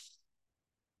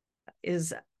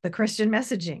is the Christian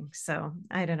messaging. So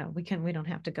I don't know. We don't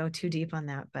have to go too deep on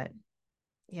that, but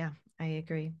yeah, I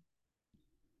agree.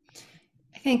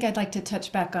 I think I'd like to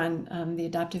touch back on the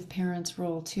adoptive parents'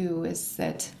 role too, is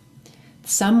that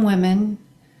some women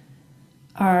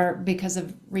are, because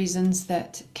of reasons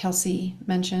that Kelsey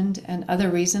mentioned, and other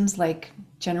reasons like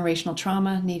generational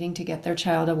trauma, needing to get their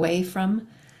child away from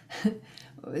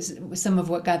some of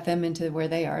what got them into where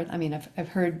they are. I mean, I've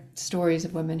heard stories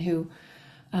of women who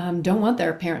don't want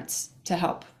their parents to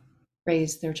help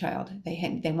raise their child.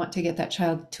 They want to get that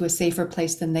child to a safer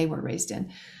place than they were raised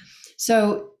in.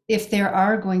 So if there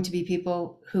are going to be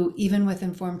people who, even with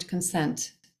informed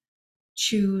consent,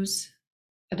 choose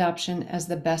adoption as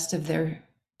the best of their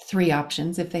three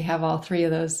options, if they have all three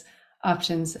of those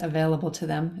options available to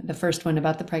them, the first one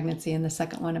about the pregnancy and the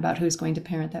second one about who's going to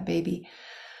parent that baby,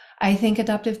 I think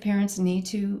adoptive parents need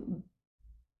to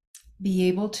be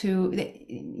able to,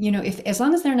 if as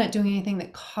long as they're not doing anything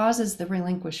that causes the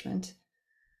relinquishment,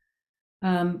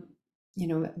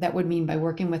 that would mean by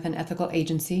working with an ethical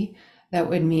agency, that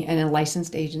would mean, and a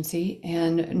licensed agency,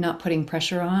 and not putting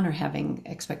pressure on or having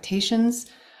expectations.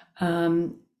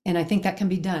 And I think that can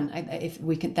be done.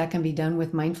 That can be done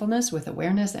with mindfulness, with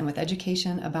awareness, and with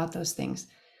education about those things.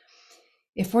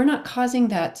 If we're not causing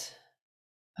that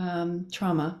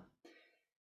trauma,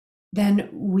 then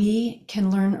we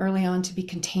can learn early on to be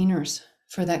containers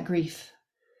for that grief.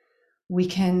 We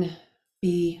can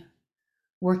be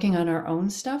working on our own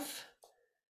stuff.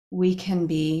 We can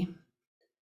be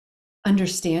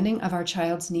understanding of our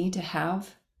child's need to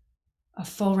have a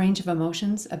full range of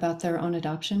emotions about their own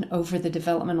adoption over the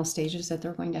developmental stages that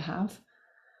they're going to have.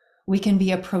 We can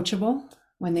be approachable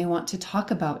when they want to talk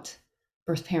about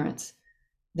birth parents,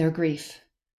 their grief,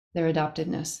 their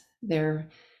adoptedness, their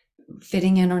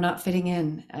fitting in or not fitting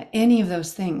in, any of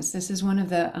those things. This is one of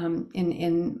the,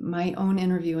 in my own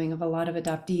interviewing of a lot of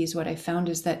adoptees, what I found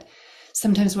is that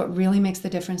sometimes what really makes the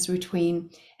difference between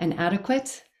an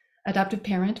adequate adoptive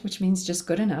parent, which means just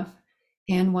good enough,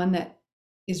 and one that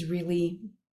is really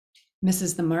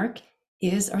misses the mark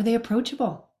is, are they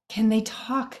approachable? Can they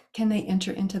talk? Can they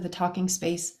enter into the talking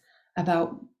space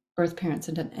about birth parents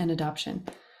and adoption?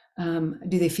 Do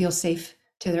they feel safe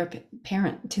to their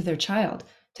parent, to their child,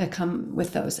 to come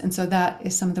with those? And so that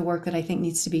is some of the work that I think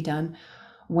needs to be done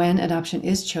when adoption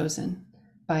is chosen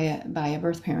by a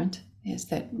birth parent. is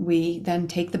that we then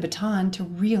take the baton to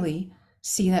really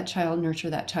see that child, nurture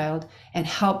that child, and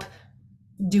help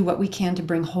do what we can to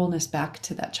bring wholeness back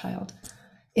to that child,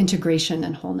 integration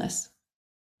and wholeness.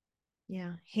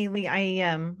 Yeah, Haley,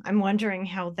 I'm wondering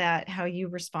how you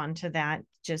respond to that.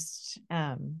 Just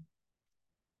I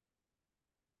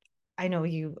know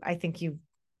you, I think you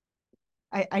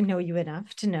I know you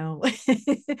enough to know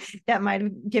that might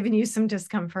have given you some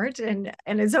discomfort, and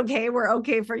it's okay. We're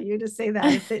okay for you to say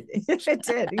that if it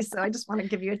did. So I just want to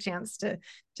give you a chance to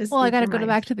Well, I speak got to your go mind.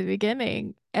 back to the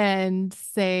beginning and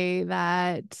say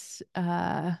that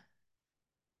I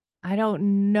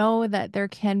don't know that there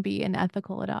can be an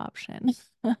ethical adoption.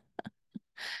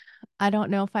 I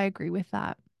don't know if I agree with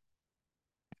that.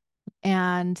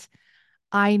 And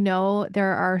I know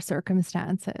there are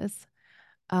circumstances,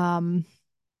 um,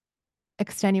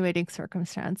 extenuating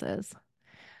circumstances,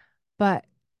 but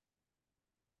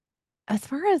as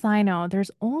far as I know, there's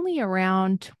only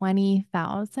around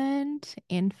 20,000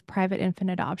 in private infant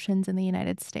adoptions in the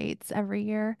United States every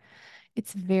year.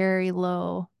 It's very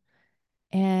low.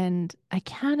 And I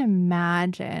can't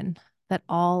imagine that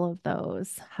all of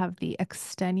those have the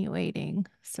extenuating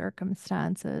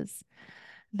circumstances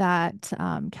that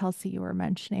Kelsey, you were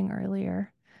mentioning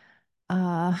earlier.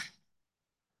 Uh,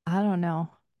 I don't know.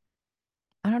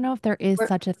 I don't know if there is We're,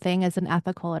 such a thing as an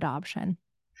ethical adoption.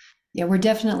 yeah, we're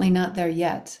definitely not there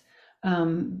yet.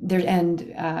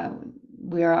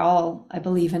 We are all, I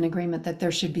believe, in agreement that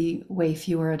there should be way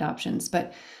fewer adoptions.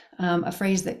 But a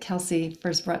phrase that Kelsey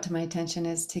first brought to my attention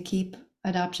is to keep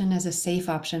adoption as a safe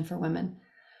option for women,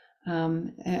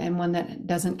 and one that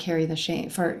doesn't carry the shame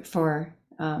for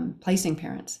placing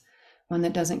parents, one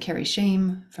that doesn't carry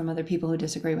shame from other people who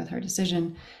disagree with her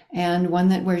decision, and one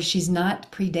that where she's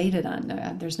not predated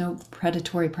on. There's no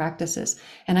predatory practices,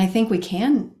 and I think we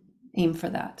can aim for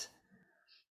that.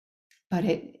 But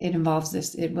it involves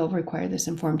this. It will require this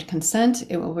informed consent.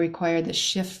 It will require the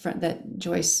shift that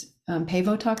Joyce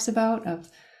Pavo talks about, of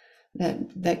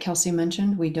that Kelsey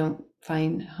mentioned. We don't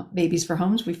find babies for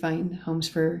homes. We find homes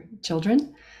for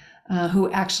children who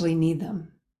actually need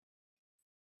them.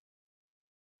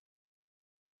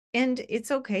 And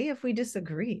it's okay if we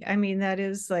disagree. I mean, that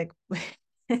is like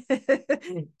we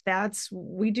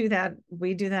do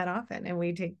that often, and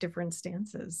we take different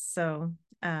stances. So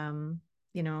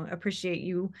appreciate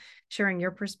you sharing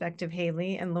your perspective,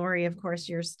 Haley, and Lori, of course,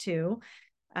 yours too.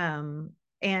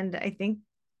 And I think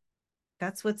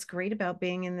that's what's great about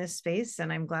being in this space.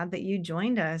 And I'm glad that you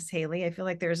joined us, Haley. I feel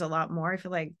like there's a lot more. I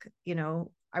feel like,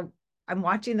 I'm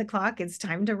watching the clock. It's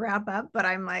time to wrap up, but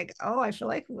I'm like, oh, I feel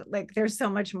like there's so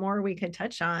much more we could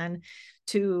touch on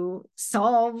to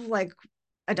solve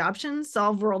adoption,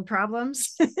 solve world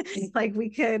problems. I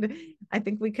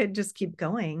think we could just keep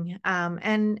going.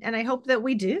 And I hope that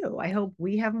we do. I hope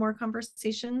we have more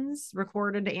conversations,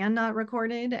 recorded and not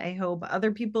recorded. I hope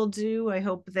other people do. I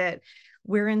hope that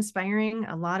we're inspiring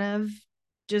a lot of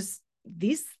just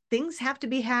these things have to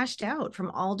be hashed out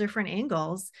from all different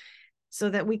angles, so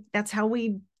that that's how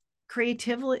we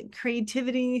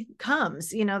creativity comes.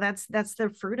 That's the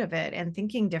fruit of it, and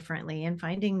thinking differently and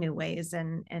finding new ways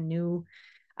and new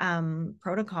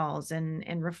protocols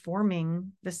and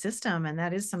reforming the system. And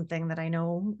that is something that I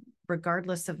know,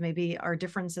 regardless of maybe our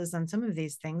differences on some of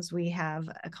these things, we have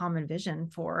a common vision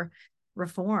for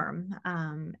reform,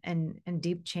 and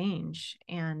deep change,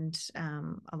 and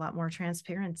a lot more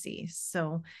transparency.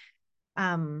 So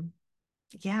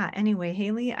yeah, anyway,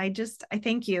 Haley, I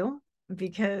thank you,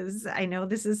 because I know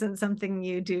this isn't something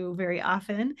you do very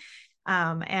often.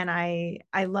 And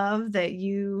I love that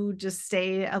you just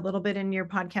stay a little bit in your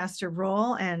podcaster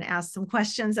role and ask some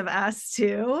questions of us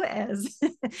too,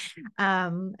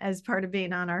 as part of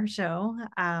being on our show.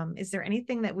 Is there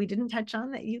anything that we didn't touch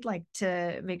on that you'd like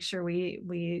to make sure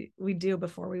we do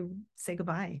before we say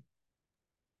goodbye?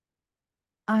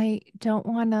 I don't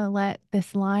want to let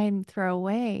this line throw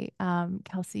away.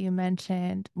 Kelsey, you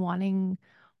mentioned wanting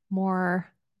more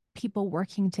people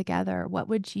working together. What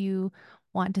would you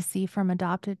want to see from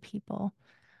adopted people?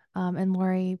 And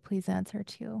Lori, please answer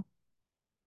too.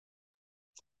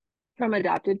 From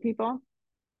adopted people.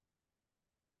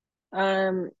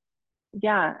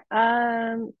 Yeah.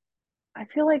 I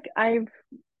feel like I've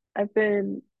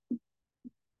been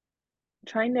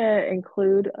trying to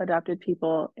include adopted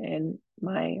people in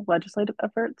my legislative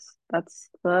efforts. That's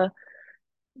the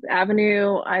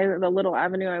little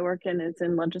avenue I work in is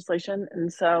in legislation,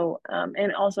 and so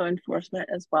and also enforcement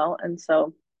as well. And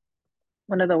so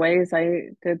one of the ways I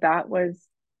did that was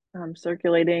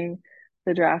circulating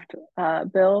the draft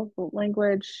bill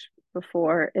language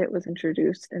before it was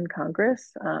introduced in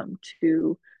Congress,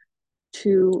 to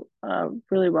two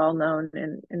really well-known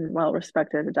and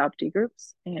well-respected adoptee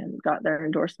groups and got their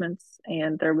endorsements.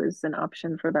 And there was an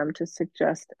option for them to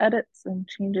suggest edits and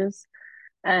changes.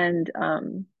 And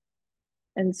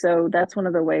so that's one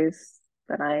of the ways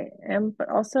that I am. But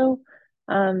also,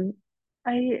 um,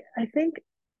 I think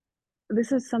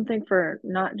this is something for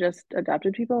not just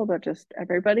adopted people, but just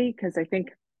everybody, because I think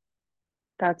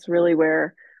that's really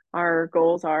where our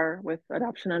goals are with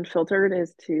Adoption Unfiltered,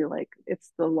 is to, like,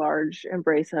 it's the large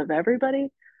embrace of everybody.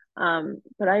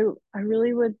 But I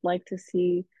really would like to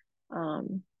see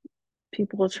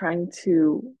people trying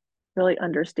to really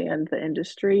understand the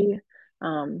industry,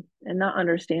 and not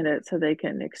understand it so they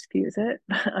can excuse it,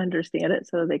 but understand it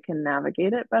so they can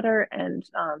navigate it better, and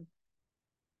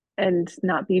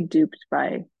not be duped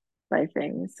by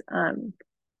things.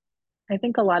 I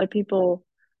think a lot of people,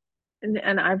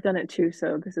 and I've done it too,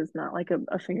 so this is not like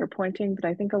a finger pointing, but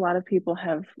I think a lot of people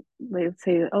have, they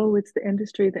say, oh, it's the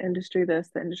industry this,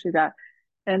 the industry that.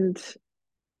 And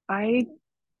I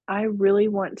I really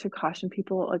want to caution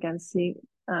people against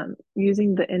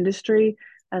using the industry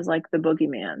as like the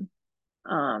boogeyman.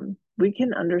 We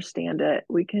can understand it,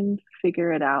 we can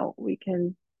figure it out, we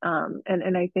can,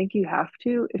 and I think you have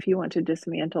to, if you want to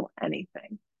dismantle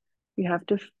anything, you have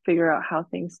to figure out how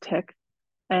things tick.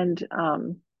 And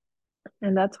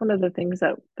and that's one of the things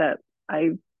that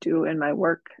I do in my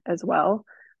work as well.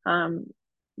 Um,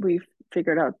 we've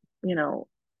figured out,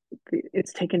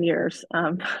 it's taken years,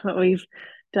 but we've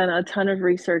done a ton of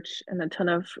research and a ton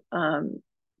of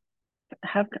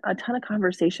have a ton of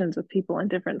conversations with people in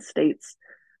different states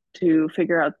to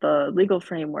figure out the legal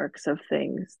frameworks of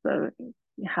things, the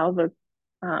how the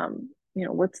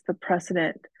what's the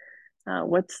precedent,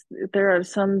 what's there are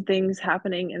some things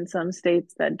happening in some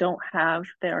states that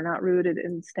they are not rooted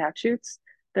in statutes,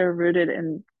 they're rooted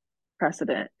in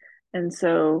precedent. And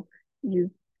so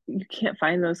you can't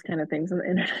find those kind of things on the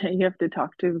internet. You have to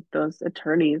talk to those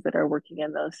attorneys that are working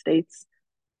in those states.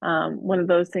 One of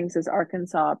those things is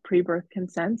Arkansas pre-birth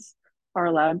consents are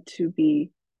allowed to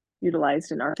be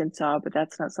utilized in Arkansas, but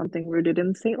that's not something rooted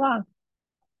in state law.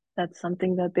 That's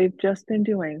something that they've just been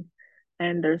doing,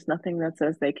 and there's nothing that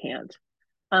says they can't.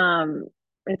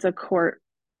 It's a court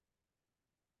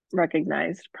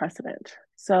recognized precedent.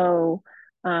 So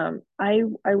I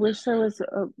wish there was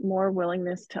a more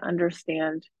willingness to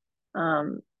understand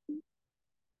um,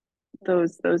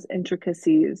 those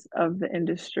intricacies of the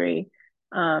industry,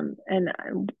 and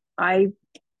I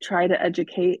try to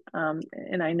educate,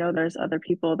 and I know there's other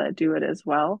people that do it as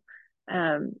well.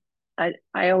 Um, I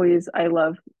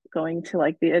love going to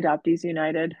like the Adoptees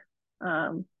United,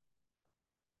 um,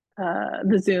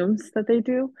 the Zooms that they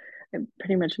do, and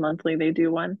pretty much monthly they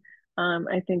do one.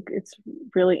 I think it's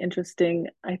really interesting.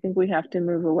 I think we have to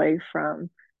move away from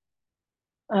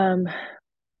um,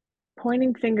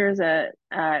 pointing fingers at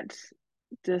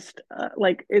just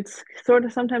like, it's sort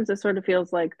of, sometimes it sort of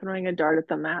feels like throwing a dart at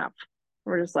the map.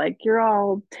 We're just like, you're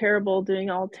all terrible, doing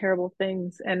all terrible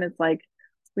things, and it's like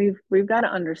we've got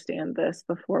to understand this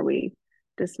before we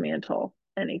dismantle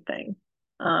anything.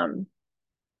 Um,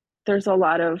 there's a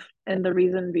lot of, and the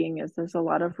reason being is there's a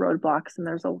lot of roadblocks and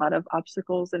there's a lot of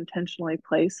obstacles intentionally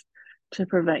placed to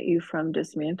prevent you from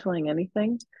dismantling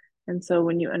anything. And so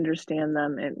when you understand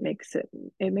them, it makes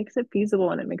it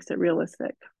feasible and it makes it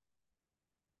realistic.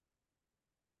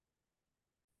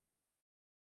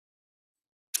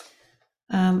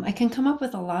 I can come up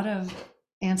with a lot of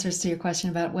answers to your question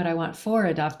about what I want for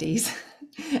adoptees.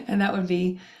 And that would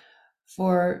be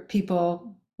for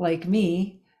people like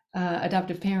me,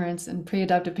 adoptive parents and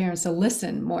pre-adoptive parents, to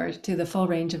listen more to the full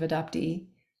range of adoptee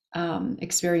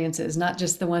experiences, not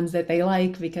just the ones that they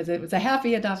like because it was a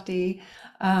happy adoptee.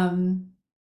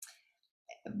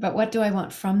 But what do I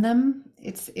want from them?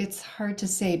 It's hard to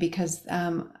say, because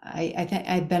I think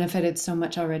I benefited so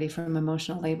much already from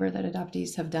emotional labor that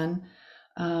adoptees have done.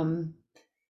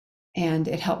 And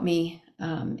it helped me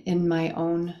in my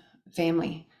own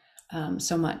family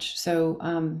so much. So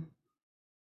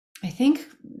I think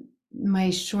my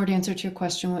short answer to your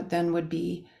question would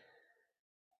be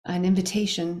an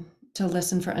invitation to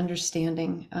listen for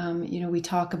understanding. We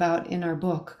talk about in our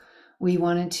book, we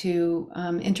wanted to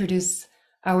introduce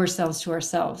ourselves to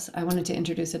ourselves. I wanted to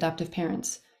introduce adoptive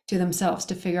parents to themselves,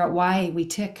 to figure out why we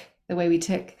tick the way we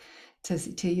tick,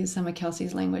 to use some of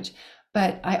Kelsey's language.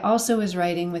 But I also was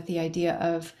writing with the idea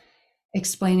of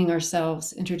explaining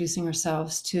ourselves, introducing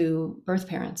ourselves to birth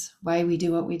parents, why we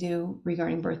do what we do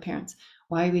regarding birth parents,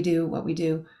 why we do what we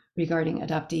do regarding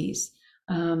adoptees.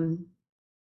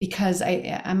 Because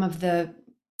I'm of the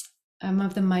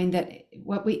mind that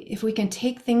if we can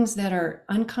take things that are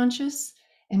unconscious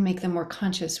and make them more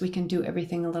conscious, we can do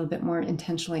everything a little bit more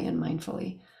intentionally and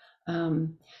mindfully.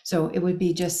 So it would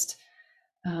be just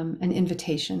an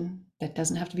invitation that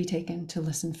doesn't have to be taken, to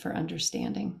listen for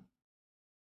understanding.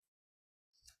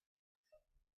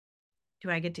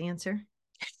 Do I get to answer?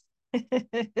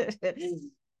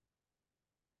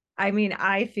 I mean,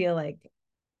 I feel like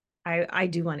I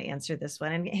do want to answer this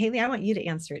one. And Haley, I want you to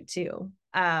answer it too.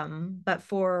 But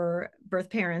for birth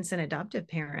parents and adoptive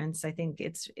parents, I think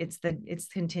it's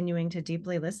continuing to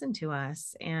deeply listen to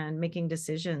us and making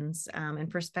decisions, and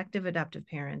prospective adoptive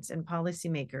parents and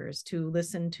policymakers to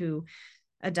listen to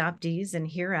adoptees and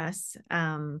hear us.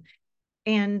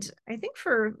 And I think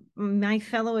for my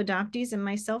fellow adoptees and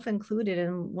myself included,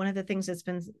 and one of the things that's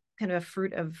been kind of a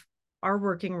fruit of our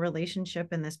working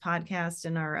relationship in this podcast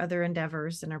and our other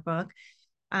endeavors in our book,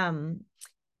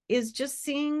 is just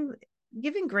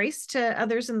giving grace to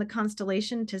others in the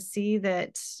constellation to see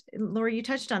that, Laura, you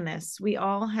touched on this, we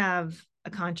all have a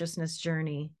consciousness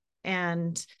journey.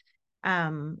 And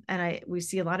we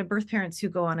see a lot of birth parents who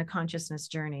go on a consciousness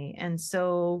journey. And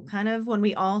so kind of when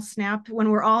we all snap,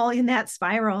 when we're all in that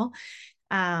spiral,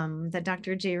 that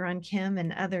Dr. Jae-Ron Kim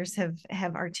and others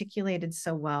have articulated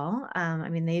so well. I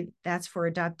mean, that's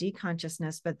for adoptee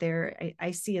consciousness, but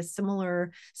I see a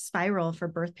similar spiral for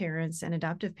birth parents and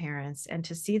adoptive parents. And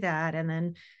to see that, and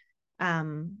then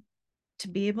to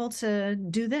be able to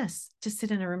do this, to sit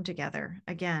in a room together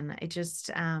again, it just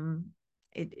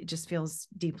feels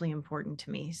deeply important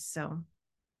to me. So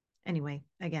anyway,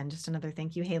 again, just another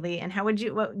thank you, Haley. And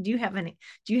do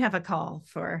you have a call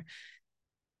for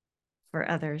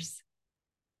others?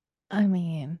 I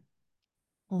mean,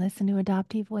 listen to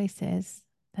adoptee voices.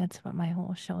 That's what my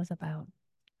whole show is about.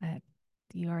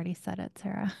 You already said it,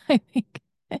 Sarah. I think.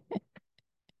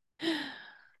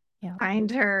 Yeah.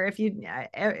 Find her. If you,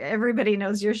 everybody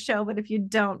knows your show, but if you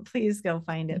don't, please go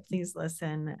find it. Please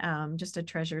listen. Just a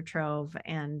treasure trove,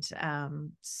 and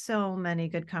so many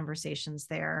good conversations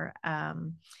there.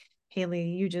 Haley,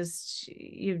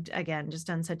 you've again just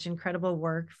done such incredible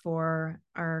work for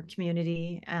our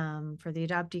community, for the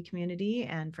adoptee community,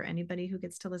 and for anybody who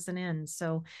gets to listen in.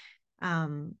 So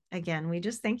again, we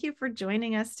just thank you for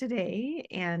joining us today,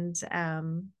 and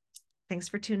thanks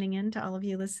for tuning in to all of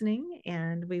you listening,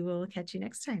 and we will catch you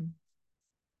next time.